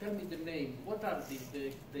 tell me the name. What are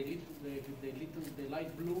the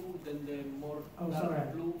light blue, then the more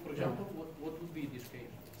dark blue, for example? Yeah. What would be this case?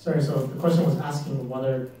 Sorry, so the question was asking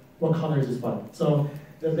what colors is what. So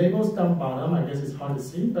the labels down bottom, I guess it's hard to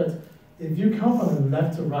see, but if you count from the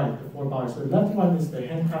left to right, the 4 bars, so the left one is the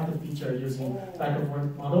handcrafted feature using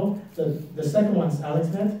back-and-forth model. The second one is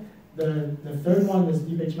AlexNet. The third one is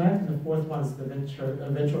ImageNet, and the fourth one is the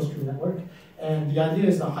ventral stream network. And the idea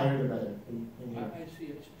is the higher the better in here. I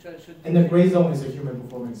see. And the gray zone is the human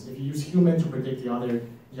performance. If you use human to predict the other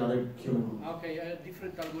human group. Okay,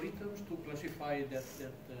 different algorithms to classify that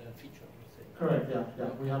feature. Let's say. Correct. Yeah.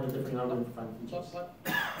 We have a different algorithm to find features.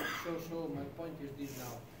 So my point is this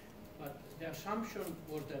now. But the assumption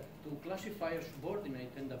was that to classify a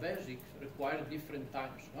subordinate and the basics require different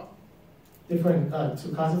times, no? Different, to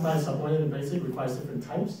classify subordinate and basic requires different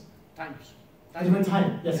types? Times. Different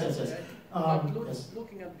time, yes.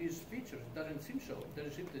 Looking at these features, it doesn't seem so. It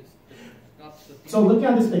doesn't seem that it's not statistical. So looking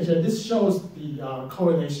at this picture, this shows the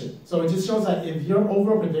correlation. So it just shows that if your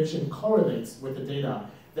overall prediction correlates with the data,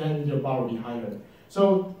 then your bar will be higher.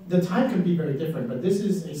 So the time can be very different, but this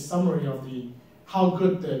is a summary of how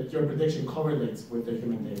good your prediction correlates with the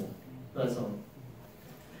human data. That's all.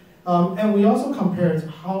 And we also compared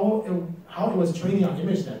how it was training on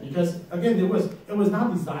ImageNet, because again, it was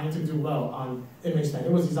not designed to do well on ImageNet.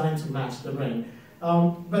 It was designed to match the brain.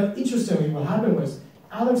 But interestingly, what happened was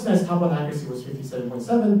AlexNet's top-line accuracy was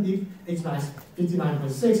 57.7, Deep HMax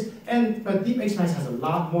 59.6, but Deep HMax has a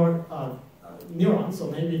lot more neurons,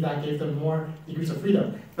 so maybe that gave them more degrees of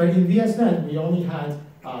freedom. But in VSNet, we only had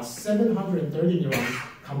 730 neurons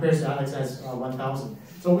compared to AlexNet's 1,000.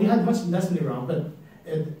 So we had much less neuron, but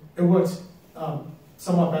it worked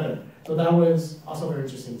somewhat better. So that was also very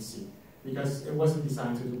interesting to see, because it wasn't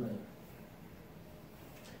designed to do better.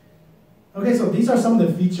 Okay, so these are some of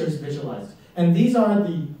the features visualized. And these are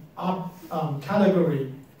the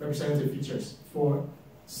category representative features for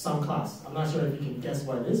some class. I'm not sure if you can guess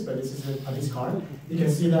what it is, but this is a police car. You can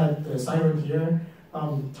see that the siren here,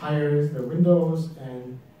 tires, the windows,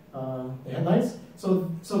 and the headlights.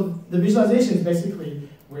 So the visualization is basically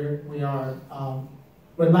where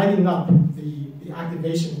we're lighting up the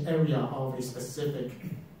activation area of a specific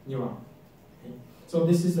neuron. Okay? So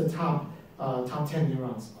this is the top 10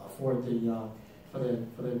 neurons for the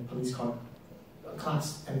police car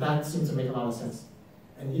class, and that seems to make a lot of sense.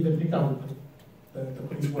 And even pick up the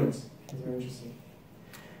police words. It's very interesting.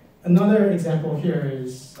 Another example here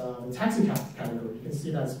is the taxi category. You can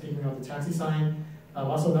see that's picking up the taxi sign.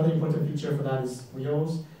 Also, another important feature for that is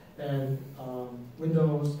wheels and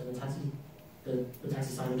windows and the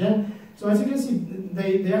taxi sign again. So as you can see,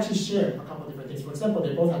 they actually share a couple of different things. For example,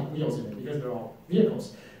 they both have wheels in it because they're all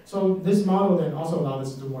vehicles. So this model then also allowed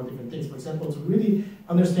us to do more different things. For example, to really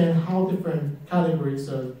understand how different categories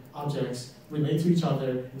of objects relate to each other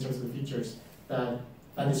in terms of the features that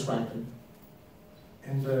describe them.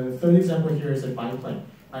 And the third example here is a biplane.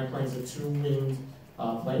 Biplane is a two-winged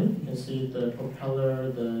plane. You can see the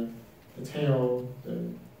propeller, the tail, the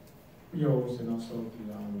wheels, and also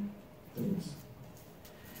the wings.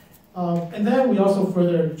 And then we also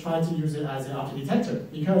further try to use it as an object detector,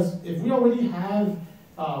 because if we already have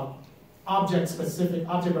object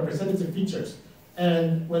representative features,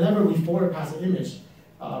 and whenever we forward pass an image,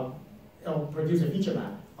 it'll produce a feature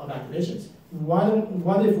map of activations.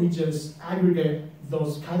 What if we just aggregate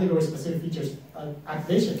those category specific features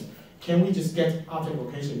activations? Can we just get object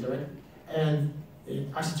location directly? And it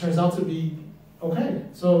actually turns out to be okay.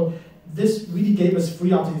 So this really gave us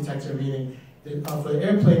free object detector, meaning that, for the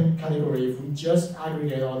airplane category, if we just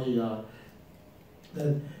aggregate all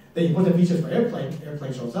the important features for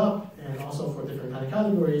airplane shows up, and also for different kind of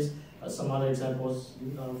categories. Some other examples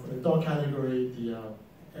for the dog category, the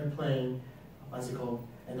airplane, bicycle,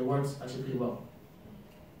 and it works actually pretty well.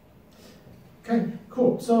 Okay,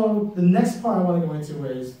 cool. So the next part I want to go into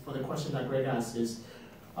is for the question that Greg asked is,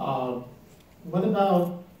 what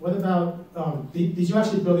about did you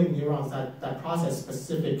actually build in neurons that process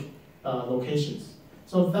specific locations?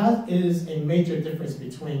 So that is a major difference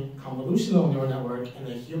between convolutional neural network and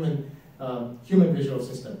a human visual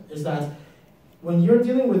system, is that when you're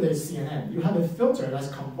dealing with a CNN, you have a filter that's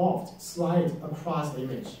convolved, slide across the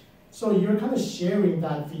image. So you're kind of sharing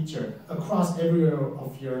that feature across every area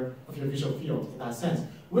of your visual field in that sense,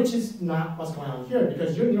 which is not what's going on here,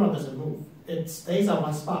 because your neuron doesn't move. It stays at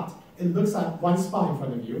one spot. It looks at one spot in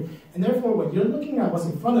front of you, and therefore when you're looking at what's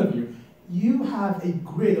in front of you, you have a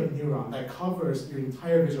grid of neuron that covers your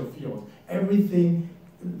entire visual field, everything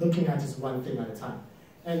looking at just one thing at a time.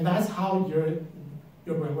 And that's how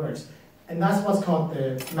your brain works. And that's what's called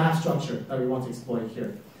the map structure that we want to exploit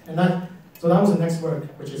here. And so that was the next work,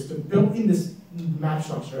 which is to build in this map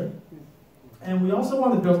structure. And we also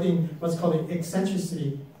want to build in what's called the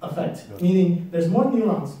eccentricity effect, meaning there's more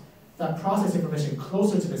neurons that process information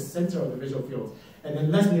closer to the center of the visual field, and then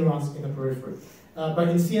less neurons in the periphery. But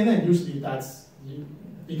in CNN, usually that's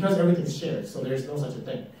because everything's shared, so there's no such a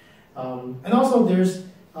thing. And also, there's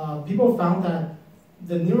people found that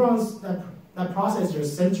the neurons that process your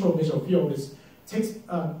central visual field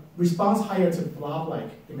responds higher to blob-like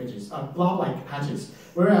images, blob-like patches,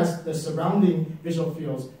 whereas the surrounding visual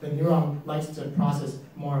fields, the neuron likes to process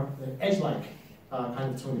more the edge-like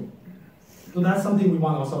kind of tuning. So that's something we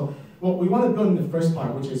want also. Well, we want to build in the first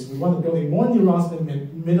part, which is we want to build in more neurons in the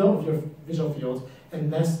middle of your visual field and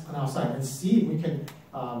less on the outside, and see if we can,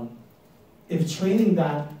 if training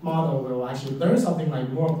that model will actually learn something like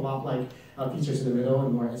more blob-like features in the middle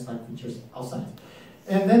and more edge-like features outside.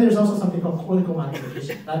 And then there's also something called cortical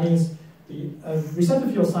magnification. That means the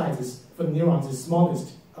receptive field size for neurons is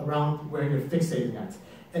smallest around where you're fixating at,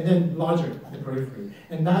 and then larger at the periphery.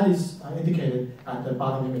 And that is indicated at the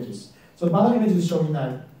bottom images. So the bottom images is showing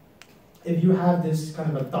that if you have this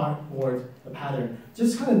kind of a dartboard pattern,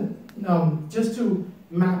 just kind of just to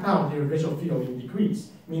map out your visual field in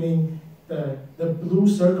degrees, meaning the blue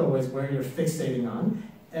circle is where you're fixating on,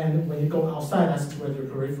 and when you go outside, that's towards your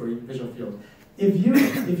periphery visual field. If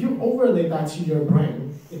you overlay that to your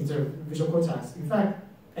brain into visual cortex, in fact,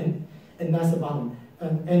 and that's the bottom,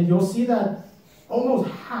 and you'll see that almost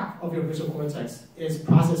half of your visual cortex is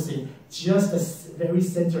processing just the very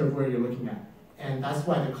center of where you're looking at, and that's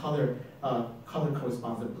why the color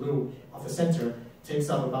corresponds. The blue of the center takes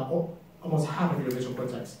up about almost half of your visual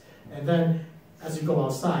cortex, and then as you go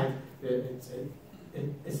outside, it's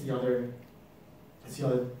the other.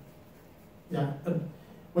 Yeah.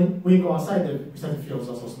 When you go outside, the receptive field is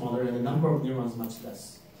also smaller, and the number of neurons much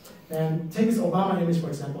less. And take this Obama image, for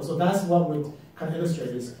example. So that's what would kind of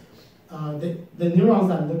illustrate this. the neurons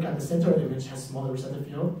that look at the center of the image has smaller receptive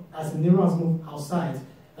field. As the neurons move outside,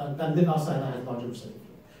 that live outside, that has larger receptive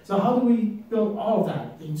field. So how do we build all of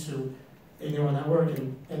that into a neural network?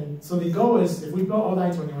 And so the goal is, if we build all that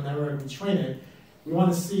into a neural network, we train it, we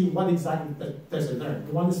want to see what exactly does it learn.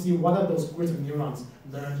 We want to see what are those grids of neurons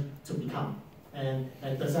learned to become. And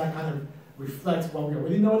does that kind of reflect what we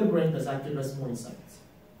already know in the brain? Does that give us more insights?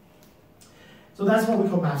 So that's what we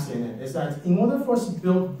call map CNN, is that in order for us to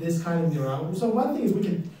build this kind of neuron, so one thing is we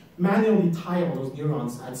can manually tie all those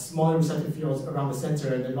neurons at smaller receptive fields around the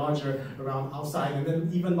center, and then larger around outside, and then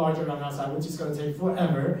even larger around outside, which is going to take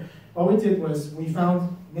forever. What we did was we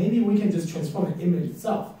found maybe we can just transform the image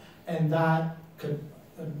itself, and that could,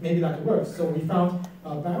 maybe that could work. So we found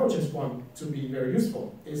barrel transform to be very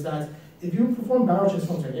useful, is that if you perform barrel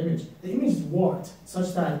transform to an image, the image is warped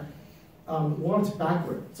such that, warped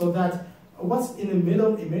backward, so that what's in the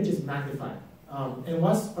middle image is magnified. And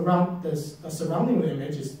what's around this surrounding the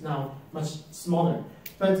image is now much smaller.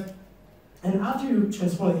 And after you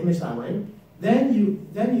transform the image that way, then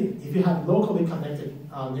if you have locally connected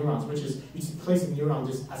neurons, which is you just place a neuron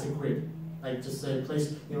just as a grid, like just say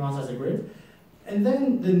place neurons as a grid, and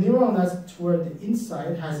then the neuron that's toward the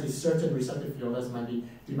inside has a certain receptive field that might be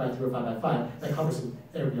 3 by 3 or 5 by 5 that covers an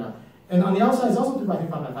area, and on the outside is also 3 by 3,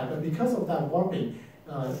 5 by 5. But because of that warping,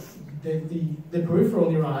 the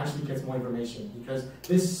peripheral neuron actually gets more information because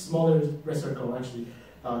this smaller red circle actually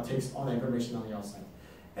takes all the information on the outside.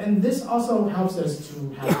 And this also helps us to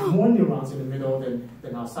have more neurons in the middle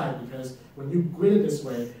than outside, because when you grid it this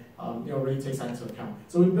way, it already takes that into account.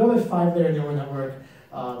 So we built a 5-layer neural network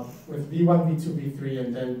with V1, V2, V3,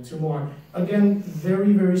 and then 2 more. Again,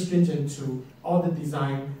 very, very stringent to all the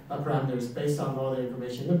design parameters based on all the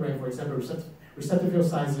information in the brain. For example, receptive field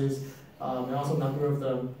sizes, and also number of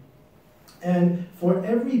them. And for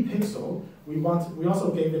every pixel, we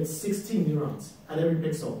also gave it 16 neurons at every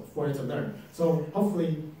pixel for it to learn. So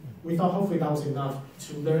we thought hopefully that was enough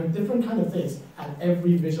to learn different kind of things at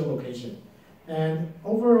every visual location. And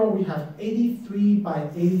overall, we have 83 by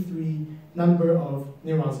 83 number of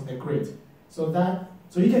neurons in the grid. So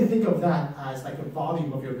you can think of that as like a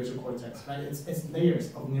volume of your visual cortex, right? It's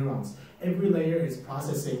layers of neurons. Every layer is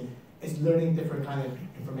processing, is learning different kind of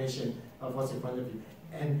information of what's in front of you.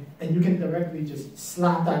 And you can directly just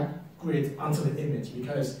slap that grid onto the image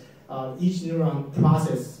because each neuron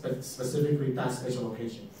processes specifically that spatial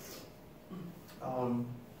location.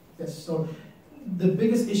 Yes, so the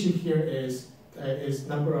biggest issue here is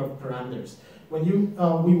number of parameters. When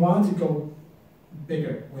we want to go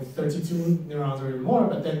bigger with 32 neurons or even more,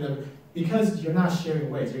 but then because you're not sharing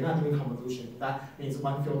weights, you're not doing convolution, that means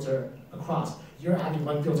one filter across. You're adding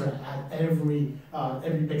one filter at every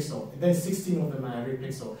pixel, and then 16 of them at every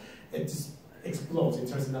pixel. It just explodes in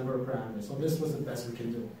terms of number of parameters. So this was the best we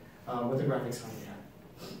can do with the graphics card we had.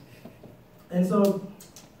 And so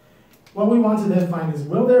what we want to then find is,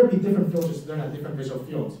 will there be different filters to learn at different visual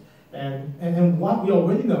fields? And what we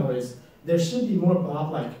already know is there should be more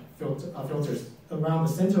blob-like filters around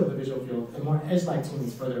the center of the visual field and more edge-like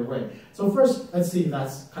tunings further away. So first, let's see if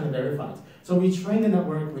that's kind of verified. So we trained the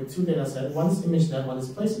network with 2 data sets. One is ImageNet, one is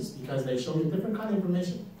places, because they show you different kind of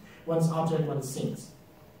information. One's object, one's scenes.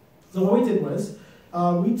 So what we did was,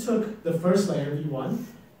 we took the first layer, V1,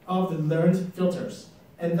 of the learned filters,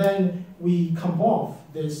 and then we convolve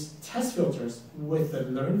these test filters with the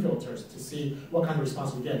learned filters to see what kind of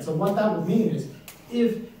response we get. So what that would mean is,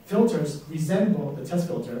 if filters resemble the test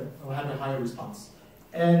filter, we'll have a higher response.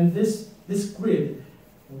 And this grid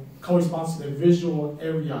corresponds to the visual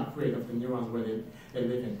area grid of the neurons where they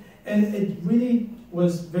live in. And it really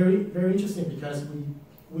was very, very interesting because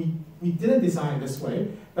we didn't design it this way,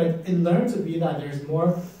 but it learned to be that there's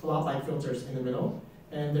more blob-like filters in the middle,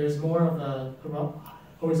 and there's more of a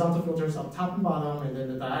horizontal filters up top and bottom, and then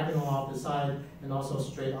the diagonal off the side, and also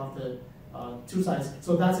straight off the 2 sides.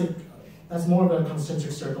 So that's more of a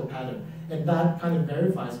concentric circle pattern, and that kind of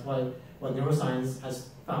verifies what neuroscience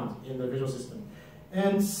has found in the visual system.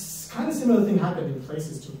 And kind of similar thing happened in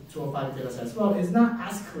places 205 data sets. Well, it's not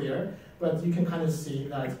as clear, but you can kind of see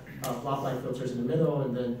that blob-like filters in the middle,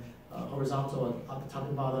 and then horizontal at the top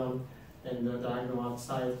and bottom, and the diagonal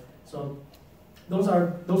outside. So those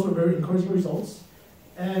were very encouraging results.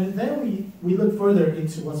 And then we look further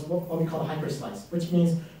into what we call a hyperslice, which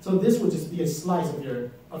means, so this would just be a slice of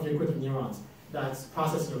your grid of neurons that's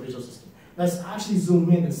processing your visual system. Let's actually zoom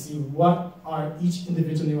in and see what are each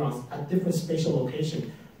individual neurons at different spatial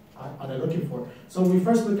location are they looking for. So we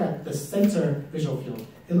first look at the center visual field.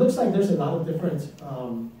 It looks like there's a lot of different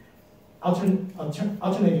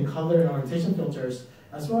alternating color and orientation filters,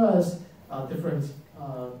 as well as different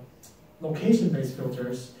location-based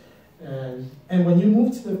filters. And when you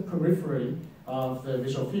move to the periphery of the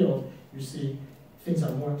visual field, you see things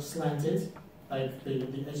are more slanted, like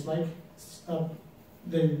the edge-like,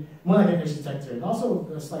 more like an edge detector, and also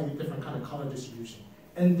a slightly different kind of color distribution.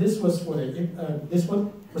 And this was for this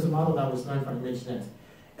one was a model that was learned from ImageNet.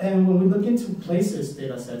 And when we look into places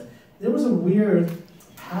data set, there was a weird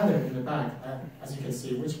pattern in the back, as you can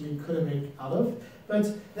see, which we couldn't make out of. But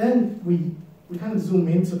then we kind of zoom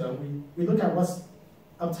into them. We look at what's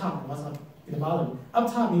up top and what's up in the bottom.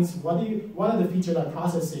 Up top means what are the features that are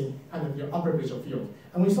processing kind of your upper visual field.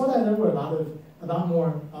 And we saw that there were a lot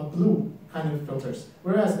more blue kind of filters,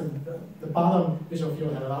 whereas the bottom visual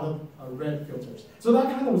field had a lot of red filters. So that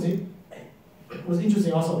kind of was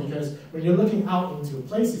interesting also because when you're looking out into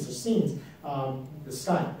places or scenes, the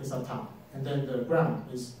sky is up top, and then the ground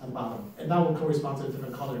is at the bottom, and that will correspond to the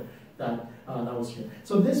different color that was here.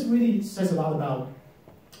 So this really says a lot about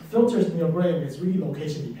filters in your brain. It's really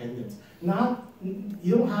location dependent.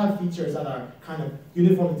 You don't have features that are kind of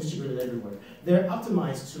uniformly distributed everywhere. They're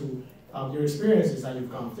optimized to your experiences that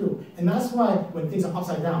you've gone through. And that's why when things are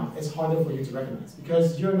upside down, it's harder for you to recognize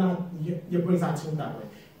because your brain's not tuned that way.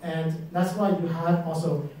 And that's why you have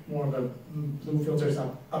also more of a blue filters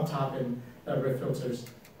up top and red filters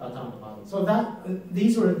down at the bottom. So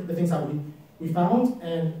these were the things that we found,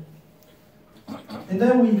 and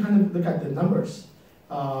then we kind of look at the numbers.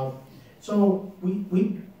 So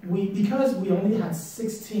because we only had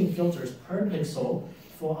 16 filters per pixel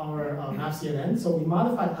for our map CNN, so we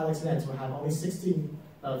modified AlexNet to have only 16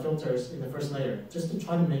 filters in the first layer, just to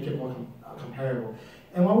try to make it more comparable.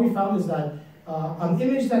 And what we found is that on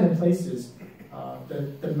ImageNet in places,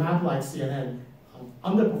 the map-like CNN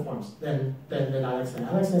underperforms than AlexNet.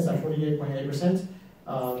 AlexNet is at 48.8%,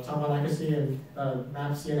 top-line accuracy, and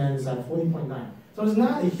map CNN is at 40.9%. So it's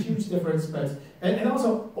not a huge difference, but and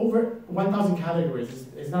also over 1,000 categories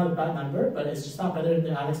is not a bad number, but it's just not better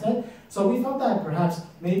than AlexNet. So we thought that perhaps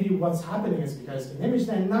maybe what's happening is because in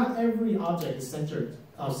ImageNet, not every object is centered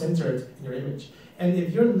in your image. And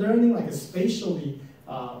if you're learning like a spatially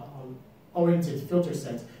oriented filter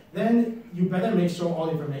set, then you better make sure all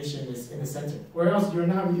information is in the center, or else you're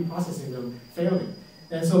not really processing them fairly.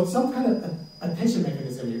 And so some kind of attention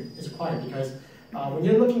mechanism is required because when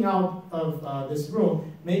you're looking out of this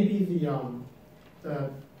room, maybe the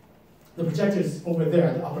projector is over there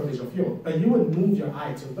at the upper visual field, but you would move your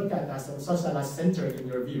eye to look at that such that that's centered in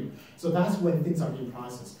your view. So that's when things are being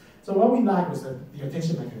processed. So what we lacked was the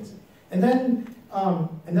attention mechanism. And then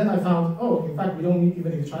I found, oh, in fact, we don't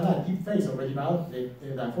even need to try that. DeepFace already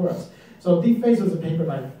validated that for us. So DeepFace was a paper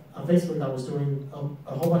by Facebook that was doing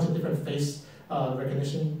a whole bunch of different face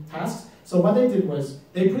recognition tasks. So what they did was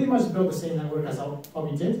they pretty much built the same network as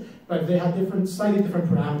what we did, but they had slightly different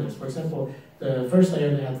parameters. For example, the first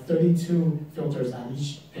layer, they had 32 filters at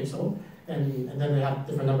each pixel, and then they have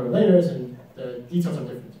different number of layers, and the details are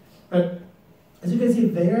different. But as you can see,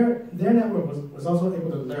 their network was also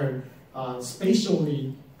able to learn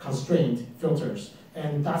spatially constrained filters,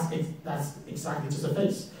 and that's exactly just a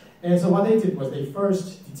face. And so what they did was they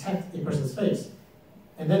first detect a person's face,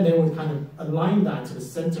 and then they would kind of align that to the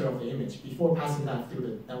center of the image before passing that through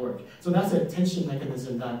the network. So that's the attention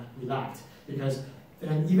mechanism that we lacked, because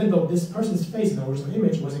even though this person's face in the original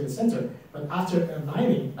image was in the center, but after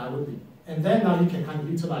aligning, that would be. And then now you can kind of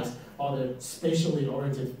utilize all the spatially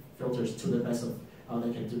oriented filters to the best of how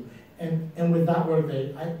they can do. And with that work,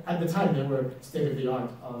 at the time, they were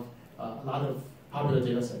state-of-the-art of a lot of popular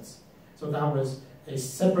data sets. So that was a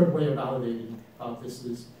separate way of validating this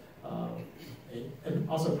is and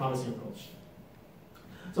also a promising approach.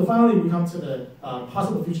 So finally, we come to the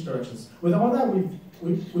possible future directions. With all that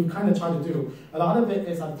we've kind of tried to do, a lot of it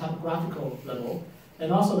is at the topographical level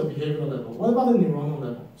and also the behavioral level. What about the neuronal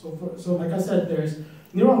level? So like I said, there's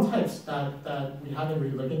neuron types that we haven't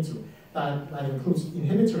really looked into. That includes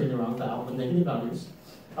inhibitory neurons that output negative values.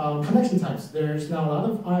 Connection types, there's now a lot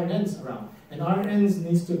of RNNs around. And RNNs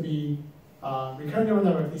needs to be, recurrent neural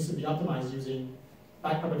network needs to be optimized using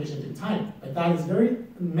backpropagation through time. But that is very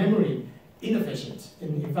memory inefficient.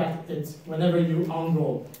 In fact, it's whenever you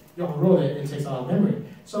unroll it, it takes a lot of memory.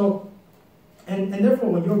 So, and therefore,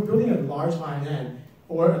 when you're building a large RNN,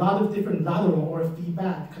 or a lot of different lateral or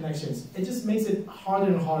feedback connections, it just makes it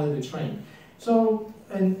harder and harder to train. So,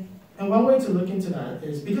 and one way to look into that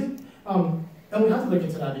is because, and we have to look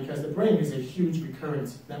into that because the brain is a huge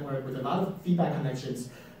recurrent network with a lot of feedback connections.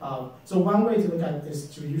 So one way to look at it is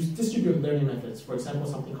to use distributed learning methods. For example,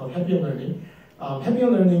 something called Hebbian learning.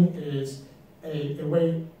 Hebbian learning is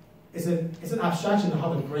it's an abstraction of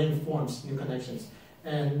how the brain forms new connections.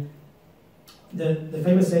 And the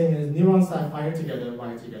famous saying is neurons that fire together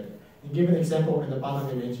wire together. And give an example in the bottom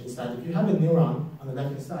image is that if you have a neuron on the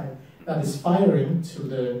left-hand side that is firing to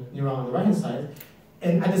the neuron on the right-hand side,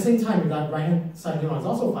 and at the same time, if that right-hand side neuron is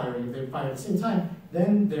also firing, if they fire at the same time,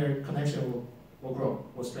 then their connection will grow,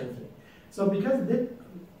 will strengthen. So because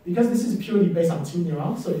this is purely based on 2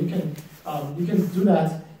 neurons, so you can do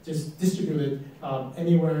that, just distribute it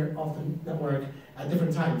anywhere off the network at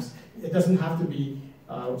different times. It doesn't have to be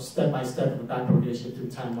step-by-step of backpropagation through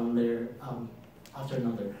time, one layer after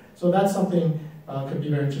another. So that's something could be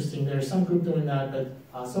very interesting. There's some group doing that, but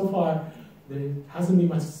so far there hasn't been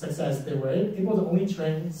much success. They were able to only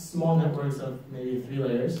train small networks of maybe 3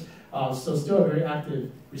 layers. So still a very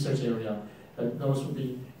active research area. But those would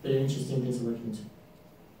be very interesting things to look into.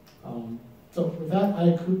 So with that,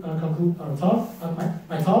 I conclude our talk,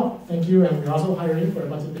 my talk. Thank you, and we're also hiring for a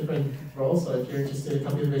bunch of different roles. So if you're interested in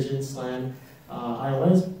computer vision, SLAM,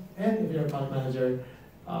 iOS, and if you're a product manager,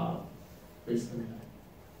 please let me know.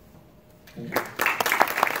 Thank you.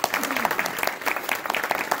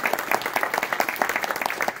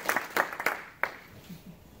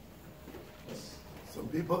 Some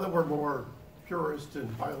people that were more purist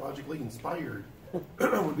and biologically inspired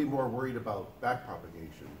would be more worried about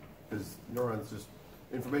backpropagation, because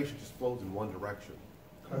information just flows in one direction.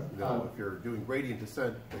 You know, if you're doing gradient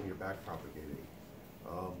descent, then you're backpropagating.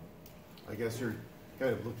 I guess you're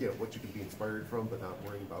kind of looking at what you can be inspired from, but not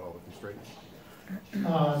worrying about all the constraints.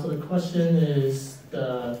 So the question is,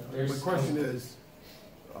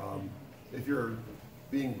 if you're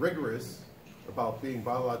being rigorous about being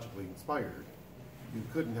biologically inspired, you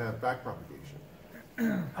couldn't have backpropagation.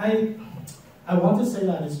 I want to say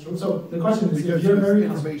that is true. So the question is, because if you're very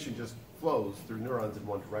information just flows through neurons in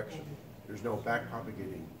one direction. There's no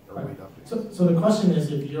backpropagating or weight updates. So the question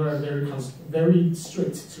is, if you're very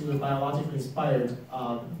strict to a biologically inspired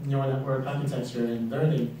neural network architecture and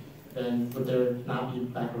learning, then would there not be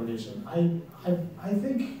backpropagation? I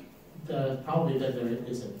think probably that there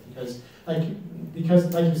isn't, because like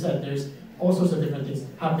you said, there's all sorts of different things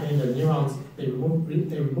happening. The neurons, they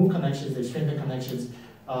remove connections, they strengthen connections.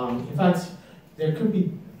 In fact, there could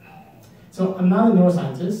be. So I'm not a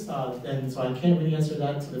neuroscientist, and so I can't really answer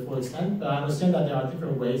that to the full extent. But I understand that there are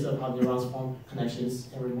different ways of how neurons form connections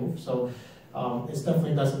and remove. So it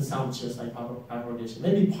definitely doesn't sound just like backpropagation.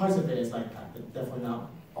 Maybe parts of it is like that, but definitely not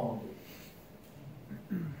all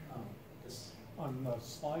of it. Yes. On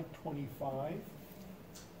slide 25,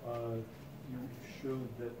 you showed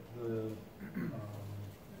that the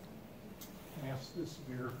fastest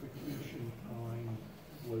verification time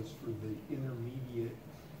was for the intermediate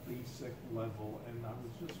basic level, and I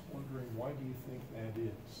was just wondering, why do you think that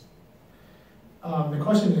is? The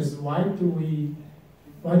question is, why do we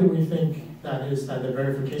think that is that the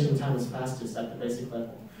verification time is fastest at the basic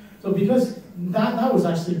level? So because that was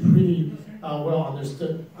actually pretty well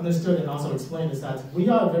understood and also explained, is that we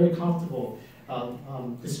are very comfortable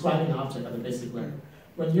describing an object at the basic level.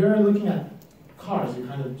 When you're looking at cars, you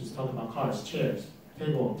kind of just talk about cars, chairs,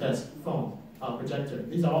 table, desk, phone, projector.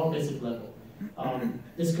 These are all basic level.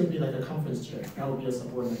 This could be like a conference chair. That would be a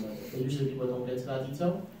subordinate level. But usually people don't get to that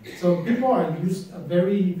detail. So people are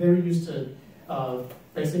very, very used to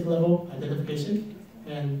basic level identification,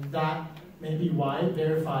 and that may be why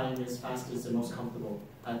verifying is fastest and most comfortable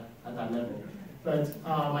at that level. But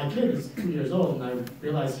my kid is 2 years old, and I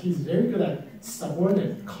realized he's very good at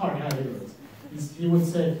subordinate car categories. He would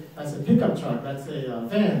say, that's a pickup truck, that's a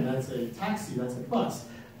van, that's a taxi, that's a bus.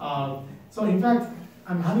 So in fact,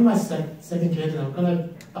 I'm having my second kid, and I'm going to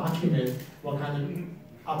document what kind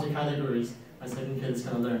of object categories my second kid is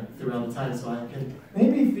going to learn throughout the time, so I can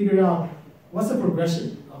maybe figure out what's the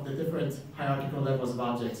progression of the different hierarchical levels of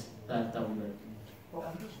objects that we learn. Well,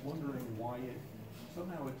 I'm just wondering why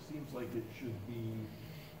somehow it seems like it should be,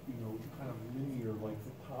 kind of linear, like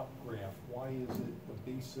the top graph. Why is it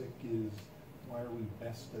the basic why are we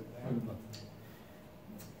best at that?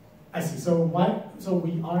 I see. So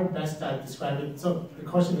we are best at describing. So the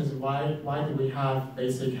question is, why do we have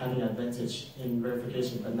basic having advantage in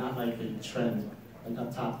verification, but not like a trend, like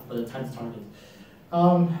up top, but a times target?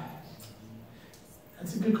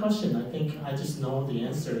 That's a good question. I think I just know the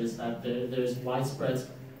answer is that there's widespread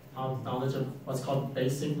knowledge of what's called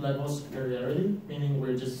basic level superiority, meaning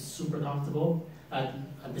we're just super comfortable at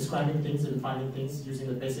describing things and finding things using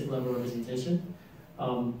the basic level representation.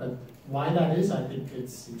 But why that is, I think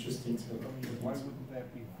it's interesting to look into. Why wouldn't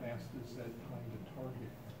that be fastest at time to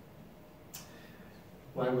target?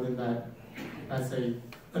 Why wouldn't that? That's an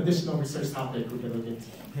additional research topic we can look into.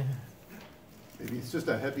 Maybe it's just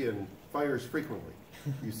a Hebbian fires frequently.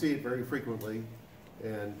 You see it very frequently,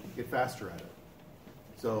 and you get faster at it.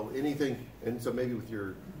 So anything, and so maybe with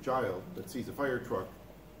your child that sees a fire truck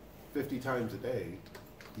 50 times a day,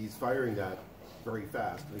 he's firing that very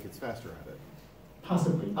fast, and he gets faster at it.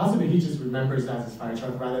 Possibly. Possibly he just remembers that as his fire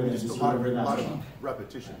truck rather than just a lot remember that of truck.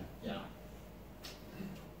 repetition. Yeah.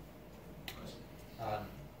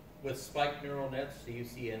 With spiked neural nets, do you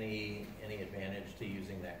see any advantage to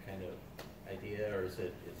using that kind of idea, or is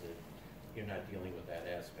it you're not dealing with that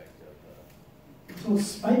aspect of? So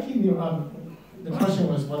spiky the question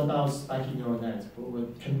was, what about spiky neural nets?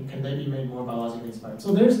 Can they be made more biologically inspired?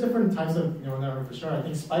 So there's different types of neural network for sure. I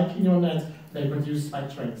think spiky neural nets, they produce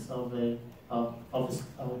spike trains from a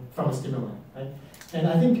stimulant, right? And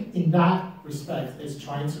I think in that respect, it's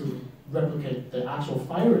trying to replicate the actual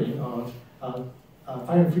firing of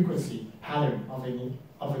firing frequency pattern of a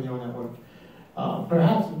neural network.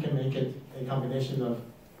 Perhaps we can make it a combination of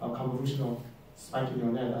convolutional spiky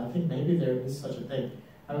neural net. I think maybe there is such a thing.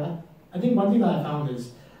 I think one thing that I found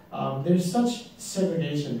is there's such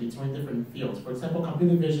segregation between different fields. For example,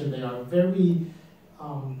 computer vision, they are very,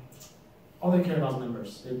 all they care about is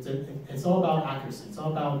numbers. It's all about accuracy. It's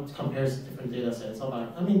all about comparing different data sets. It's all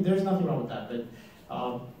about, I mean, there's nothing wrong with that, but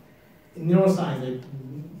in neuroscience,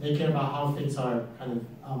 they care about how things are kind of,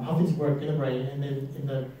 how things work in the brain, and then in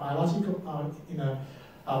the biological, in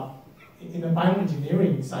the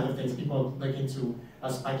bioengineering side of things, people look into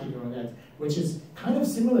a spiky neural net, which is kind of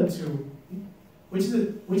similar to, which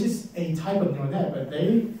is a type of neural net, but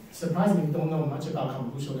they surprisingly don't know much about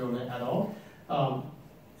convolutional neural net at all.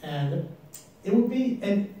 And it would be,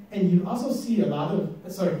 and you also see a lot of,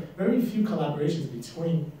 very few collaborations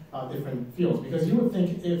between different fields, because you would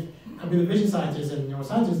think if computer vision scientists and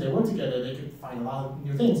neuroscientists, they work together, they could find a lot of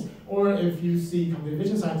new things. Or if you see computer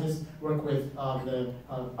vision scientists work with the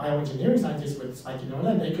bioengineering scientists with spiky neural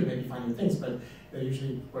net, they could maybe find new things, but they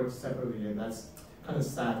usually work separately, and that's kind of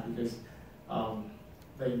sad because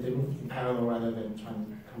they move in parallel rather than trying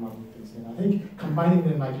to come up with things. And I think combining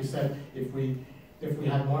them, like you said, if we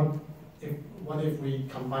had more, what if we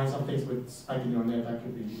combine some things with spiky neural net, that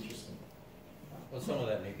could be interesting. Well, some of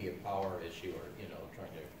that may be a power issue, or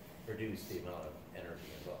trying to reduce the amount of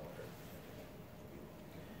energy involved.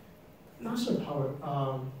 Not sure power.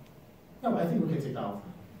 No, I think we can take that off.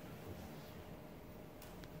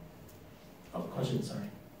 Oh, question, sorry.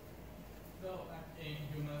 So in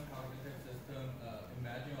human cognitive system,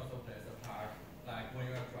 imagine also plays a part. Like when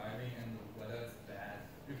you are driving and the weather is bad,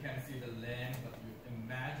 you can see the lane, but you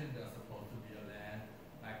imagine there's supposed to be a lane.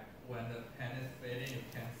 Like when the pen is fading, you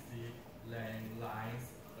can see lane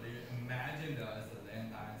lines, but you imagine there is a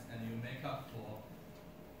lane lines, and you make up for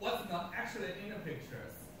what's not actually in the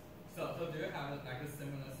pictures. So do you have like a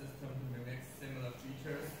similar system to mimic similar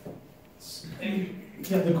features?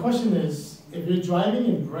 Yeah, the question is, if you're driving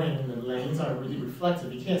in brain and the lanes are really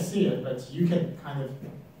reflective, you can't see it, but you can kind of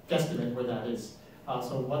guesstimate where that is.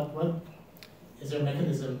 So what is there a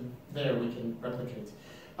mechanism there we can replicate?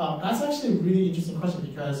 That's actually a really interesting question,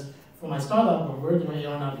 because for my startup, when we're doing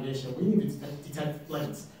AR navigation, we need to detect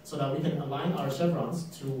lanes so that we can align our chevrons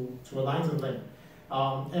to align to the lane.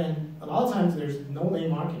 And a lot of times there's no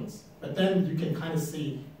lane markings, but then you can kind of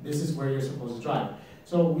see this is where you're supposed to drive.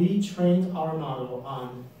 So we trained our model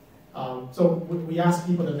on, so we asked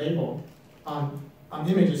people to label on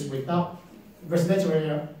images without residential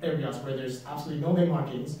areas where there's absolutely no lane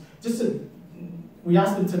markings. We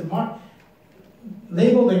asked them to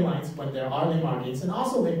label lane lines when there are lane markings, and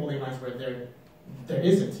also label lane lines where there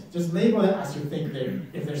isn't. Just label it as you think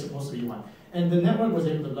if there's supposed to be one. And the network was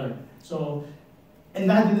able to learn. So, and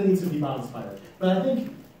that didn't need to be bio-inspired. But I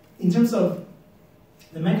think in terms of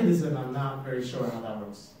the mechanism, I'm not very sure how that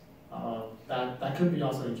works. That could be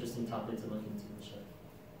also an interesting topic to look into, for sure.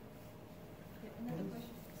 Another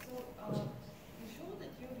question. So you showed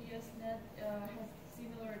that your VSNet has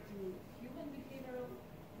similar to human behavioral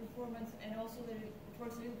performance, and also that it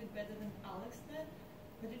works a little bit better than AlexNet,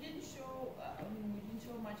 but it didn't show. We didn't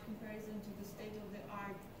show much comparison to the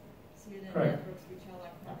state-of-the-art CNN networks, which I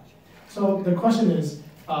like much. So the question is,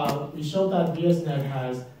 we showed that VSNet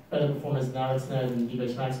has better performance than AlexNet and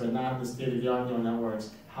ImageNet, but not the state-of-the-art neural networks.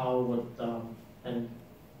 How would that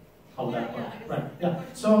work? Right. Yeah.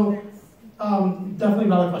 So definitely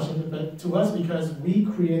valid question, but to us, because we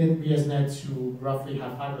created VSNet to roughly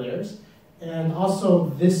have 5 layers, and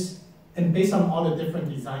also and based on all the different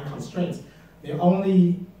design constraints, they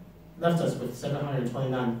only left us with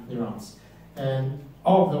 729 neurons, and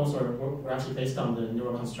all of those were actually based on the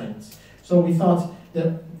neural constraints. So we thought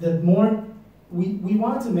that we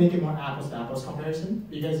wanted to make it more apples-to-apples comparison,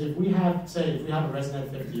 because if we have a ResNet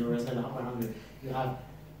 50 or ResNet 100, you have,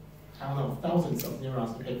 I don't know, thousands of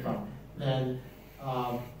neurons to pick from, then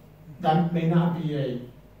that may not be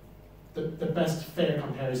the best fair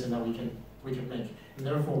comparison that we can make. And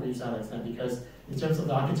therefore, we use AlexNet because in terms of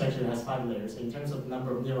the architecture, it has 5 layers. In terms of the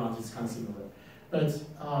number of neurons, it's kind of similar. But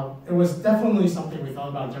it was definitely something we thought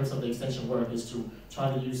about in terms of the extension work, is to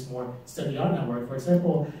try to use more state-of-the-art network. For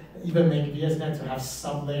example, even make VSNet to have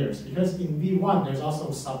sub-layers. Because in V1, there's also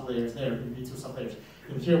sub-layers there, in V2 sub-layers.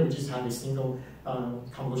 In here, we just have a single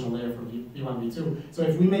convolutional layer for V1, V2. So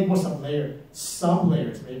if we make more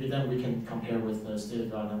sub-layers, maybe then we can compare with the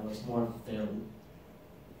state-of-the-art networks more fairly.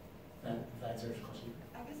 That answers your question.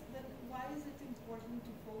 I guess then why is it important to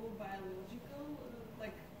follow biological,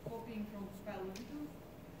 like copying from biological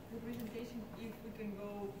representation if we can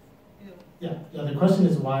go, you know? Yeah. The question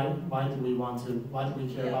is why do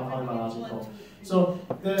we care about polybiological? So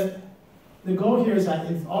the goal here is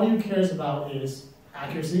that if all you care about is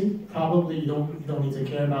accuracy, probably you don't need to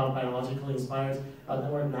care about biologically inspired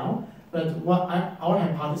network now. But what our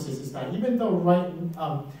hypothesis is that even though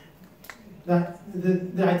that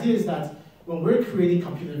the idea is that when we're creating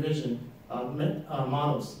computer vision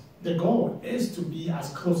models, the goal is to be as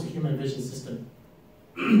close to human vision system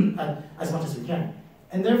as much as we can.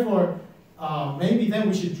 And therefore, maybe then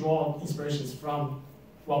we should draw inspirations from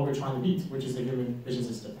what we're trying to beat, which is the human vision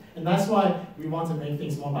system. And that's why we want to make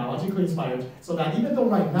things more biologically inspired, so that even though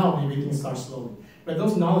right now maybe things start slowly, but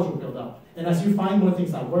those knowledge will build up. And as you find more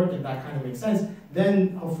things that work and that kind of makes sense,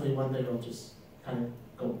 then hopefully one day it'll just kind of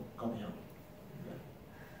go beyond.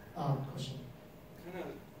 Question? Kind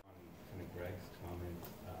of Greg's comment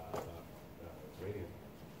about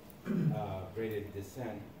graded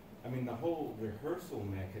descent. I mean, the whole rehearsal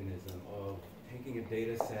mechanism of taking a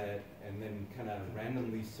data set and then kind of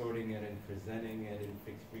randomly sorting it and presenting it in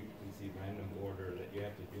fixed frequency random order that you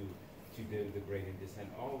have to do the graded descent,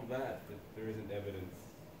 all of that there isn't evidence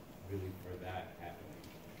really for that happening.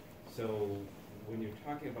 So when you're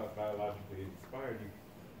talking about biologically inspired,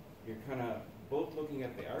 you're kind of both looking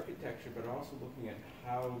at the architecture, but also looking at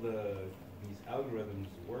how these algorithms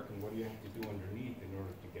work and what do you have to do underneath in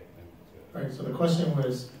order to get them to... Right, so the question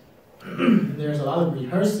was, there's a lot of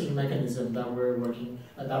rehearsing mechanism that we're working,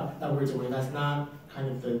 that we're doing. That's not kind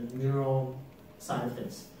of the neural side of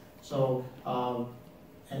things. So,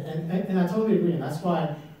 and I totally agree, and that's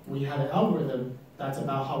why we had an algorithm that's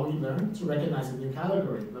about how we learn to recognize a new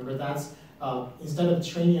category. Remember, that's, instead of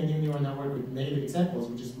training a new neural network with negative examples,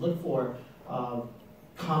 we just look for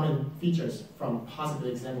common features from positive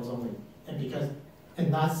examples only,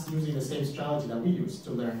 and that's using the same strategy that we use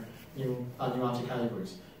to learn new object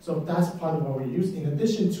categories. So that's part of what we use, in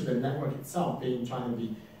addition to the network itself trying to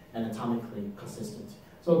be anatomically consistent.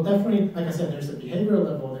 So definitely, like I said, there's the behavioral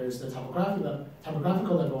level, there's the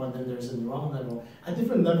topographical level, and then there's the neuronal level. At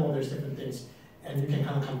different level, there's different things, and you can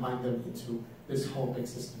kind of combine them into this whole big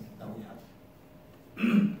system that we have.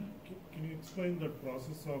 Can you explain the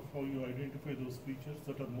process of how you identify those features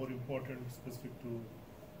that are more important, specific to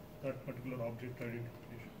that particular object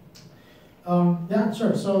identification? Yeah,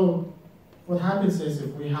 sure. So what happens is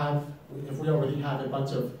if we already have a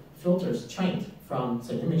bunch of filters trained from,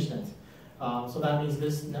 say, ImageNet, so that means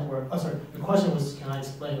this network, the question was, can I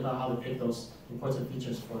explain about how to pick those important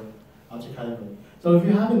features for object category? So if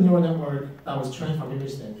you have a neural network that was trained from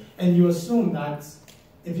ImageNet, and you assume that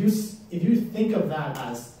if you think of that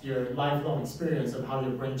as your lifelong experience of how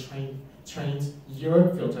your brain trains your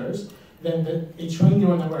filters, then a trained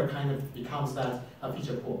neural network kind of becomes that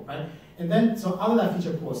feature pool, right? And then, so out of that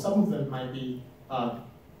feature pool, some of them might be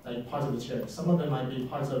like parts of the chair, some of them might be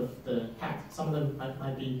parts of the hat, some of them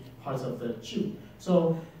might be parts of the shoe.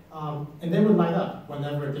 So, and they would light up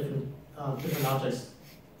whenever different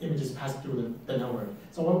images pass through the network.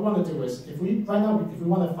 So what we want to do is, if we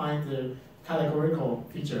want to find the categorical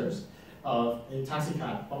features of a taxi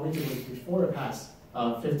cab, what we do is before it passes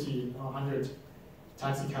 50 or 100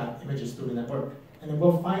 taxi cab images through the network, and then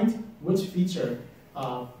we'll find which feature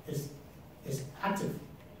is active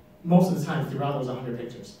most of the time throughout those 100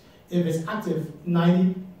 pictures. If it's active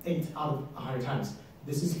 98 out of 100 times,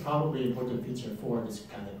 this is probably an important feature for this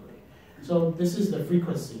category. So this is the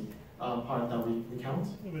frequency part that we count.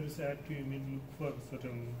 When you say active, you mean look for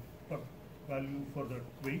certain value for the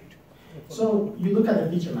weight? So you look at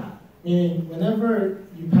the feature map, meaning whenever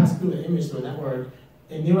you pass through the image to a network,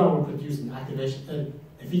 a neuron will produce an activation,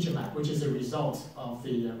 a feature map, which is a result of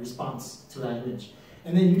the response to that image.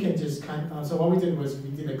 And then you can just so what we did was we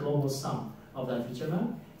did a global sum of that feature map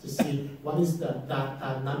to see what is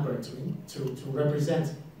that number to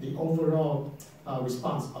represent the overall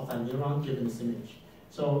response of that neuron given this image.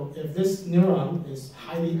 So if this neuron is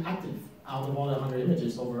highly active out of all the 100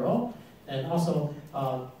 images overall, and also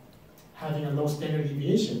having a low standard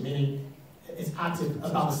deviation, meaning it's active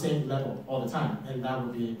about the same level all the time, and that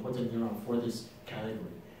would be an important neuron for this category.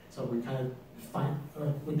 So we kind of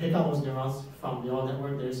we pick out those neurons from the neural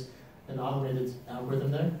network. There's an automated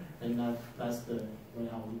algorithm there, and that's the way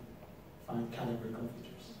how we find categorical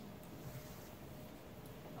features.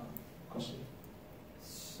 Question?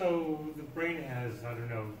 So the brain has, I don't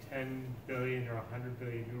know, 10 billion or 100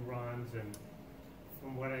 billion neurons, and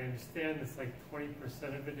from what I understand, it's like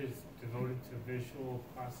 20% of it is devoted to visual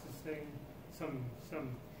processing, some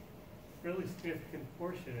really significant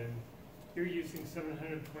portion, and you're using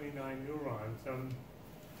 729 neurons.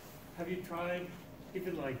 Have you tried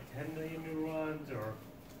even like 10 million neurons, or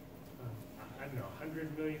I don't know,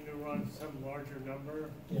 100 million neurons, some larger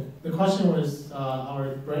number? Yeah. The question was,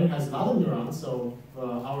 our brain has a lot of neurons, so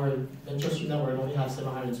our ventral stream network only has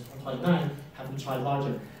 729. Have we tried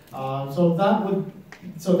larger? So that would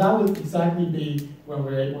exactly be when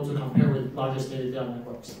we're able to compare with larger state-of-the-art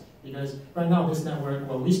networks. Because right now, this network,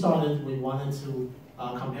 when we started, we wanted to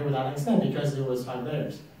compare with AlexNet because it was 5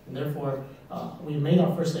 layers, and therefore we made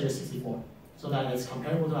our first layer 64, so that it's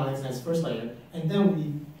comparable to AlexNet's first layer, and then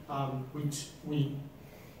we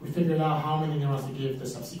figured out how many neurons to give the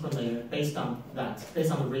subsequent layer based on that,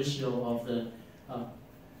 based on the ratio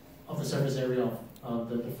of the surface area of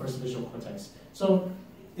the first visual cortex. So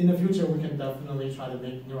in the future, we can definitely try to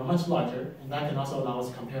make neuron much larger, and that can also allow us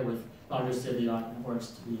to compare with larger state-of-the-art networks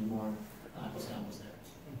to be more apples to apples there.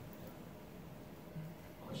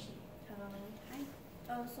 Question? Hi.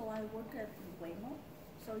 So I work at Waymo.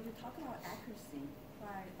 So you talk about accuracy. I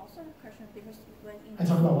also have a question because when I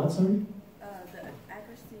talk about what, sorry? The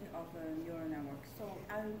accuracy of a neural network. So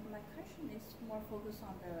my question is more focused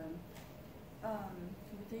on the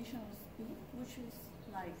computational speed, which is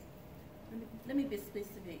like, let me be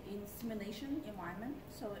specific, in simulation environment.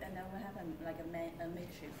 So and then we have a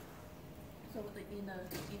makeshift. So in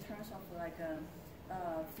terms of like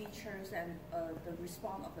features and the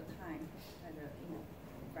response of the time, and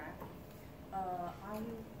graph.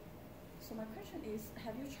 So my question is,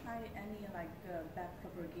 have you tried any back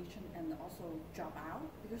propagation and also drop out?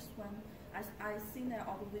 Because when I seen that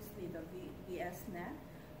obviously the VSNet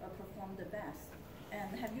performed the best.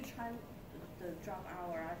 And have you tried the drop out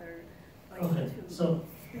or other way to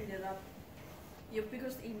speed it up?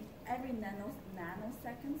 Because in every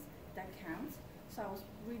nanoseconds that counts. So I was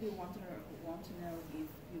really want to know if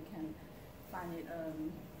you can find it a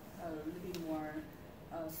little bit more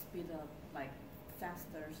speed up, like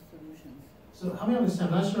faster solutions. So help me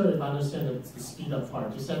understand. I'm not sure if I understand the speed up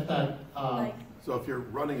part. You said that. So if you're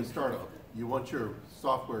running a startup, you want your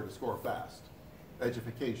software to score fast.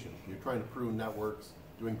 Edgification. You're trying to prune networks,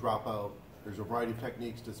 doing dropout. There's a variety of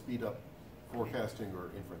techniques to speed up forecasting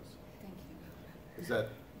or inference. Thank you. Is that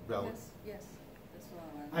valid? Yes.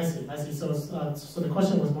 I see. So the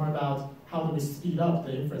question was more about how do we speed up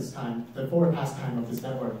the inference time, the forward pass time of this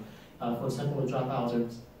network, for example, with dropouts or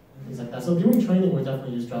things like that. So during training, we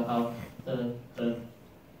definitely use dropout, the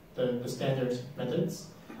standard methods.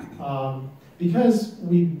 Because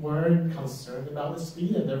we weren't concerned about the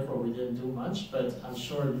speed and therefore we didn't do much, but I'm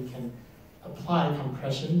sure we can apply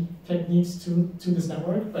compression techniques to this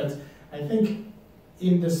network. But I think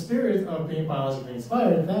in the spirit of being biologically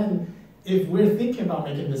inspired, then if we're thinking about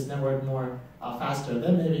making this network more faster,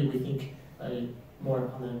 then maybe we think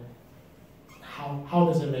more on the how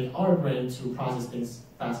does it make our brain to process things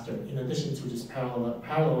faster, in addition to just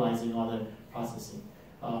parallelizing all the processing.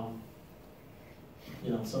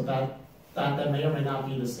 So that may or may not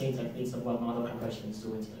be the same techniques of what model compression is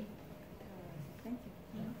doing today. Thank you.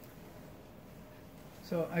 Yeah.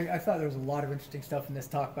 So I thought there was a lot of interesting stuff in this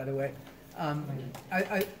talk, by the way.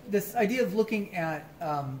 This idea of looking at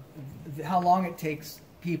how long it takes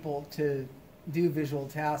people to do visual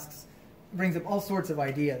tasks brings up all sorts of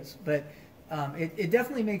ideas, but it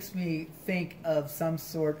definitely makes me think of some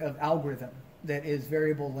sort of algorithm that is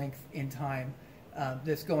variable length in time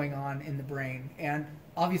that's going on in the brain. And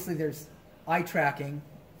obviously there's eye tracking,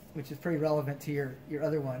 which is pretty relevant to your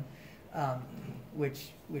other one,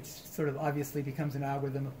 which sort of obviously becomes an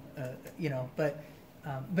algorithm,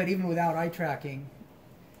 but even without eye tracking,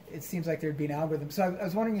 it seems like there'd be an algorithm. So I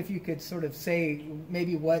was wondering if you could sort of say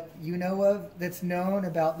maybe what you know of that's known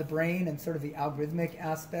about the brain and sort of the algorithmic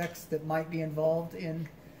aspects that might be involved in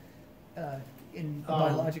a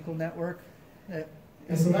biological network.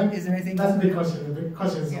 Is there anything? That's a big question. The big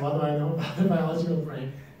question is, what do I know about the biological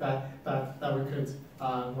brain that we could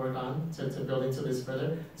work on to build into this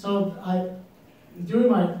further? So during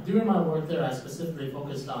my work there, I specifically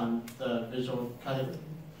focused on the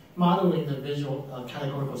modeling the visual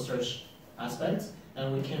categorical search aspects,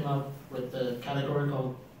 and we came up with the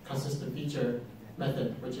categorical consistent feature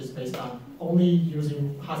method, which is based on only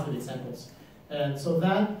using positive examples. And so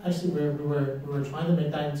that actually we were trying to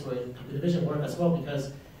make that into a computer vision work as well,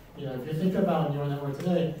 because if you think about neural network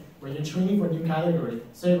today, when you're training for a new category,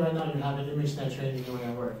 say right now you have an ImageNet training neural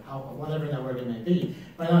network, whatever network it may be.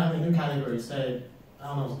 Right now I have a new category, say, I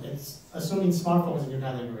don't know, it's assuming smartphone is a new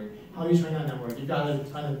category. How do you train that network? You got to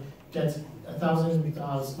kind of get 1,000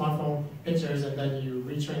 smartphone pictures, and then you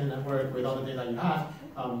retrain the network with all the data you have.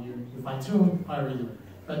 You fine tune, however you do it.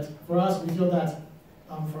 But for us, we feel that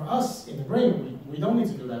for us in the brain, we don't need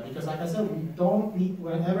to do that, because like I said, we don't need,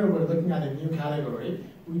 whenever we're looking at a new category,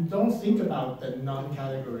 we don't think about the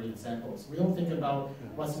non-category examples. We don't think about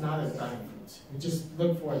what's not a dragon fruit. We just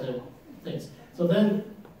look for the things. So then,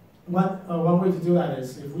 one way to do that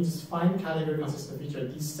is if we just find category consistent feature,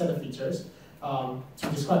 these set of features, to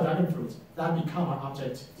describe dragon fruit, that become our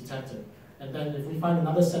object detector. And then if we find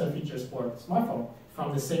another set of features for smartphone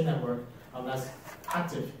from the same network that's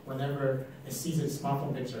active whenever it sees a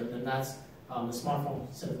smartphone picture, then that's the smartphone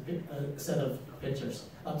set of pictures,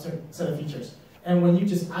 set of features. And when you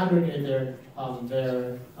just aggregate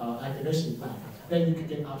their activation plan, then you can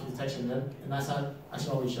get object detection. And that's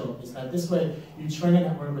actually what we show, is that this way you train a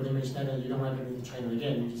network with ImageNet and you don't ever need to train it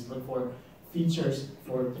again. You just look for features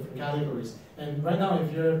for different categories. And right now,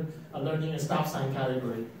 if you're learning a stop sign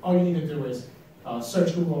category, all you need to do is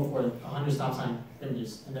search Google for 100 stop sign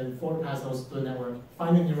images, and then forward pass those to the network,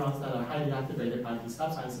 find the neurons that are highly activated by these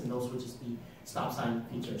stop signs, and those would just be stop sign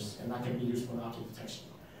features, and that can be used for object detection.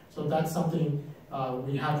 So that's something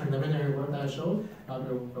we have preliminary work that I showed, but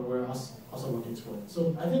we're also working toward.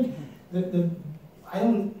 So I think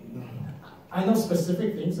I know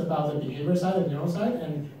specific things about the behavior side and neural side,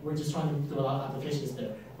 and we're just trying to do a lot of applications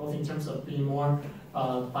there, both in terms of being more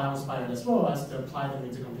bio-inspired as well as to apply them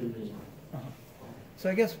into computer vision. So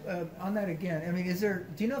I guess on that again, I mean,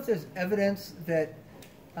 do you know if there's evidence that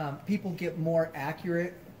people get more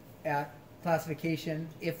accurate at classification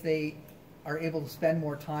if they are able to spend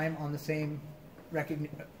more time on the same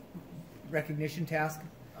recognition task?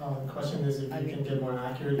 The question is if you can get more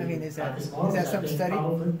accurate. I mean, is that some study?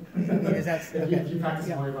 Probably. I mean, is that okay? If you practice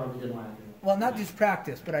more, you probably get more accurate. Well, not just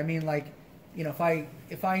practice, but I mean, like, if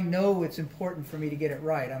I know it's important for me to get it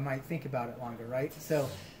right, I might think about it longer, right? So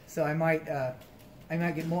I might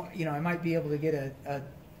get more. I might be able to get an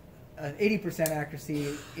 80%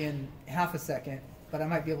 accuracy in half a second, but I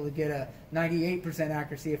might be able to get a 98%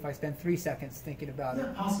 accuracy if I spend 3 seconds thinking about it.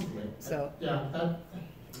 Yeah, possibly. So that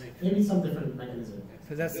maybe some different mechanism.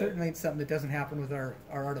 Because that's certainly something that doesn't happen with our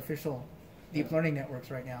artificial deep learning networks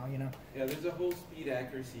right now. Yeah, there's a whole speed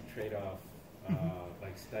accuracy trade-off,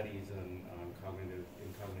 like studies in cognitive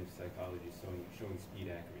psychology showing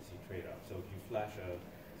speed accuracy trade-off. So if you flash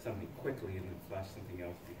something quickly and then flash something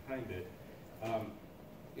else behind it,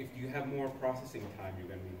 if you have more processing time, you're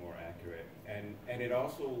going to be more accurate. And it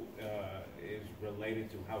also is related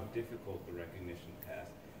to how difficult the recognition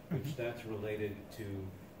task, which that's related to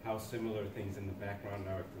how similar things in the background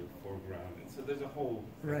are to the foreground. And so there's a whole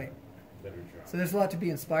literature. So there's a lot to be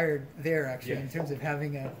inspired there, actually, in terms of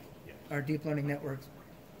having our deep learning networks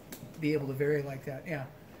be able to vary like that. Yeah.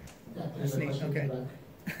 That's neat. Okay.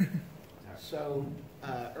 So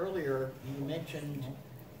earlier you mentioned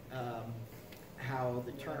how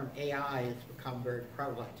the term AI has become very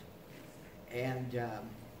prevalent, and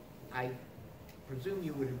I presume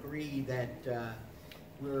you would agree that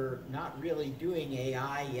we're not really doing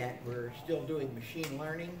AI yet. We're still doing machine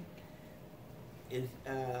learning.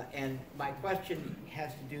 And my question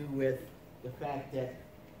has to do with the fact that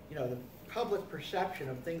the public perception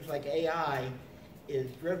of things like AI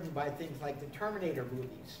is driven by things like the Terminator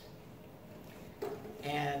movies.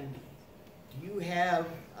 And do you have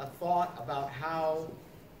a thought about how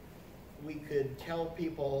we could tell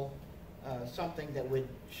people something that would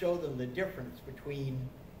show them the difference between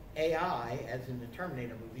AI, as in the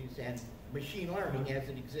Terminator movies, and machine learning as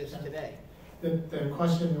it exists today? The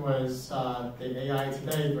question was the AI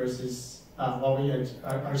today versus what we are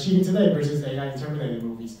achieving today versus the AI in Terminator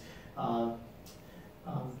movies.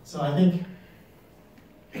 So I think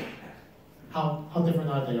how different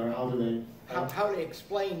are they, or how do they? How do they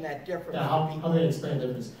explain that difference? Yeah, how do they explain the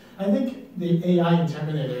difference? I think the AI in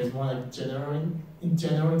Terminator is more like general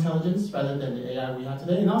intelligence rather than the AI we have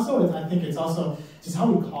today. And also, I think it's also just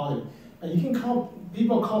how we call it.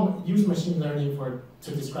 People use machine learning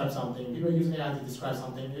to describe something. People use AI to describe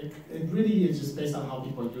something. It really is just based on how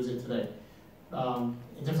people use it today,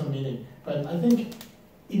 in terms of meaning. But I think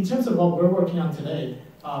in terms of what we're working on today,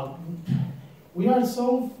 we are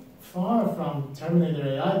so far from Terminator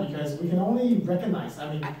AI because we can only recognize.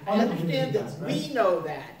 I understand that we know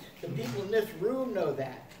that. The people in this room know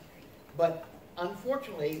that. But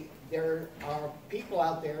unfortunately, there are people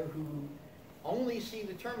out there who only see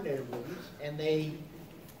the Terminator movies, and they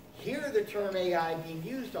hear the term AI being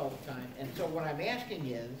used all the time. And so what I'm asking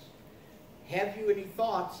is, have you any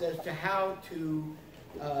thoughts as to how to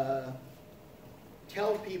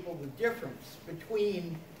tell people the difference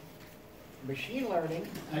between machine learning,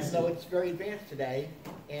 even though it's very advanced today,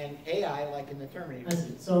 and AI like in the Terminator? I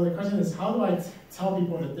see. So the question is, how do I tell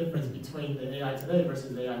people the difference between the AI today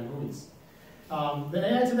versus the AI movies? The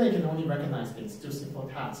AI today can only recognize things, do simple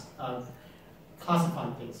tasks,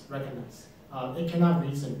 classify things, recognize. It cannot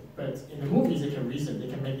reason, but in the movies it can reason, it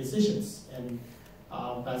can make decisions, and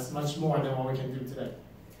that's much more than what we can do today.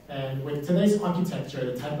 And with today's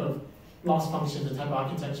architecture, the type of loss function, the type of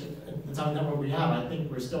architecture, the type of network we have, I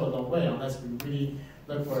think we're still a long way unless we really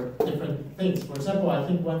look for different things. For example, I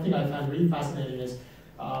think one thing I find really fascinating is,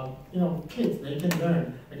 kids, they can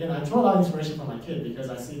learn. Again, I draw a lot of inspiration from my kid because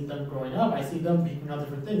I see them growing up, I see them picking up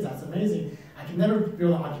different things. That's amazing. I can never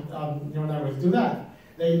build a neural network to do that.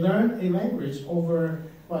 They learn a language over,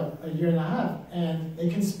 a year and a half, and they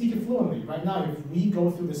can speak it fluently. Right now, if we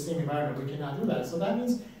go through the same environment, we cannot do that. So that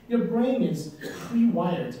means your brain is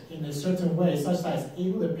pre-wired in a certain way such that it's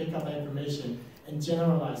able to pick up that information and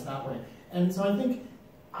generalize that way. And so I think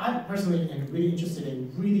I personally am really interested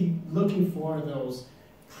in really looking for those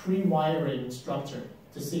pre-wiring structure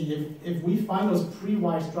to see if we find those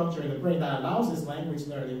pre-wired structure in the brain that allows this language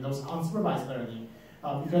learning, those unsupervised learning,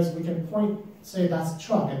 because we can say that's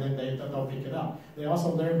truck, and then they'll pick it up. They also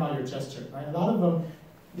learn by your gesture, right? A lot of them,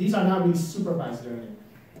 these are not really supervised learning.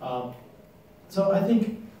 So I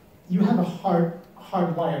think you have a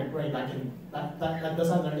hardwired brain that does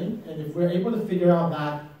that learning, and if we're able to figure out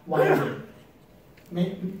that wiring,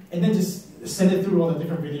 and then just send it through all the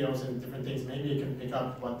different videos and different things, maybe it can pick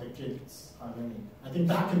up what the kids are learning. I think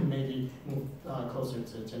that can maybe move closer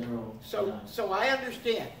to general. So I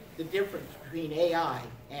understand the difference between AI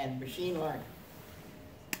and machine learning,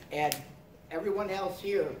 and everyone else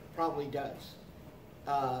here probably does.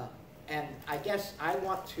 And I guess I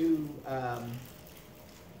want to,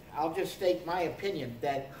 I'll just state my opinion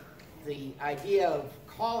that the idea of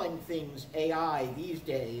calling things AI these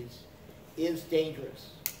days is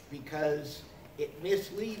dangerous because it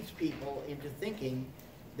misleads people into thinking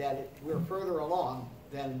that we're further along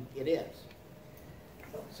than it is.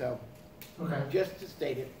 So, just to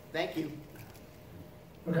state it, thank you.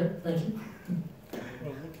 Okay, thank you.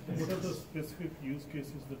 What are the specific use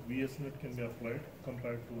cases that VSNet can be applied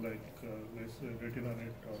compared to let's say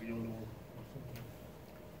RetinaNet or YOLO or something?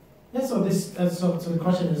 Yeah, so the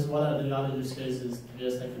question is, what are the other use cases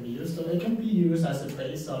VSNet can be used? So it can be used as a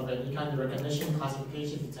base of any kind of recognition,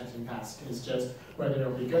 classification, detection task. It's just whether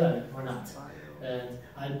it'll be good at it or not. And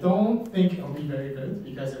I don't think it'll be very good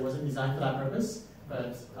because it wasn't designed for that purpose,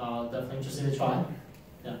 but definitely interesting to try.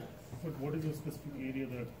 Yeah. But what is the specific area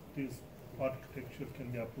that this architecture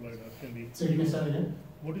can be applied or can be? So you can start again?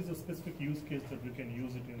 What is the specific use case that we can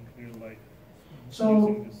use it in real life?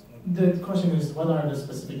 So the question is, what are the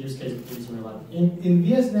specific use cases we can use in real life? In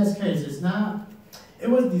VSNet's case, it's not. It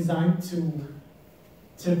was designed to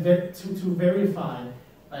verify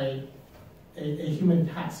a human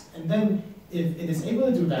task, and then if it is able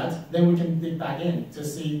to do that, then we can dig back in to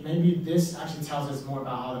see maybe this actually tells us more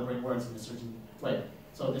about how the brain works in a certain way.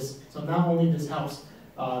 So not only this helps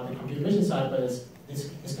the computer vision side, but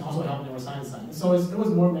this can also help neuroscience side. So it was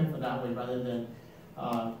more meant for that way rather than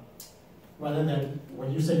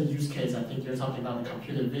when you say use case, I think you're talking about the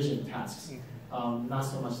computer vision tasks, not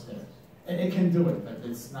so much there. It can do it, but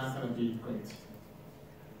it's not going to be great.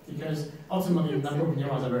 Because ultimately the number of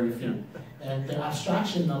neurons are very few. And the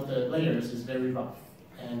abstraction of the layers is very rough.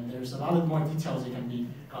 And there's a lot of more details that can be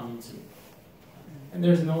gone into. And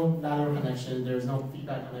there's no lateral connection, there's no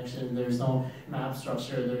feedback connection, there's no map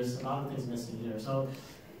structure, there's a lot of things missing here. So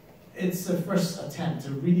it's the first attempt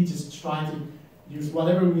to really just try to use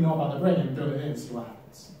whatever we know about the brain and build it in and see what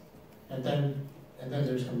happens. And then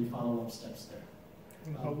there's going to be follow-up steps there.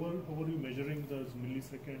 And how are you measuring those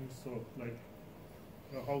milliseconds of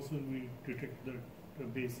how soon we detect the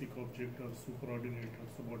basic object or superordinate or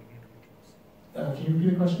subordinate objects? Can you repeat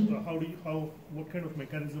the question? So what kind of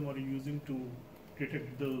mechanism are you using to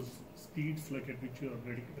detect those speeds at which you are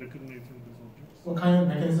recognizing those objects? What kind of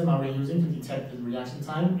mechanism are we using to detect the reaction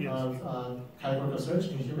time of categorical search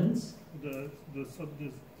in humans? The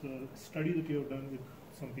study that you have done with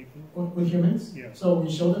some people? With humans? Yeah. So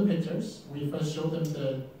we show them pictures. We first show them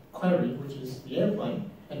the query, which is the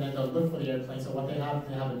airplane, and then they'll look for the airplane. So what they have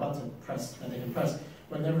a button pressed, and they can press.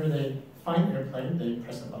 Whenever they find airplane, they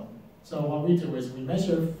press a button. So what we do is we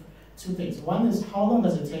measure two things. One is how long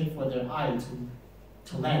does it take for their eye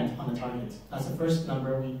to land on the target. That's the first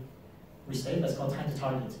number we state. That's called time to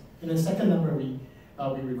target. And the second number we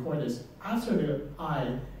record is after the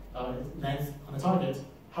eye lands on the target,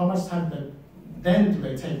 how much time then do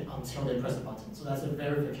they take until they press the button? So that's a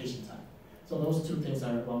verification time. So those two things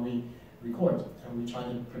are what we record and we try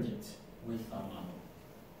to predict with our model.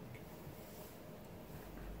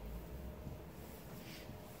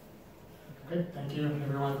 Okay, thank you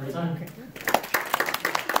everyone for your time.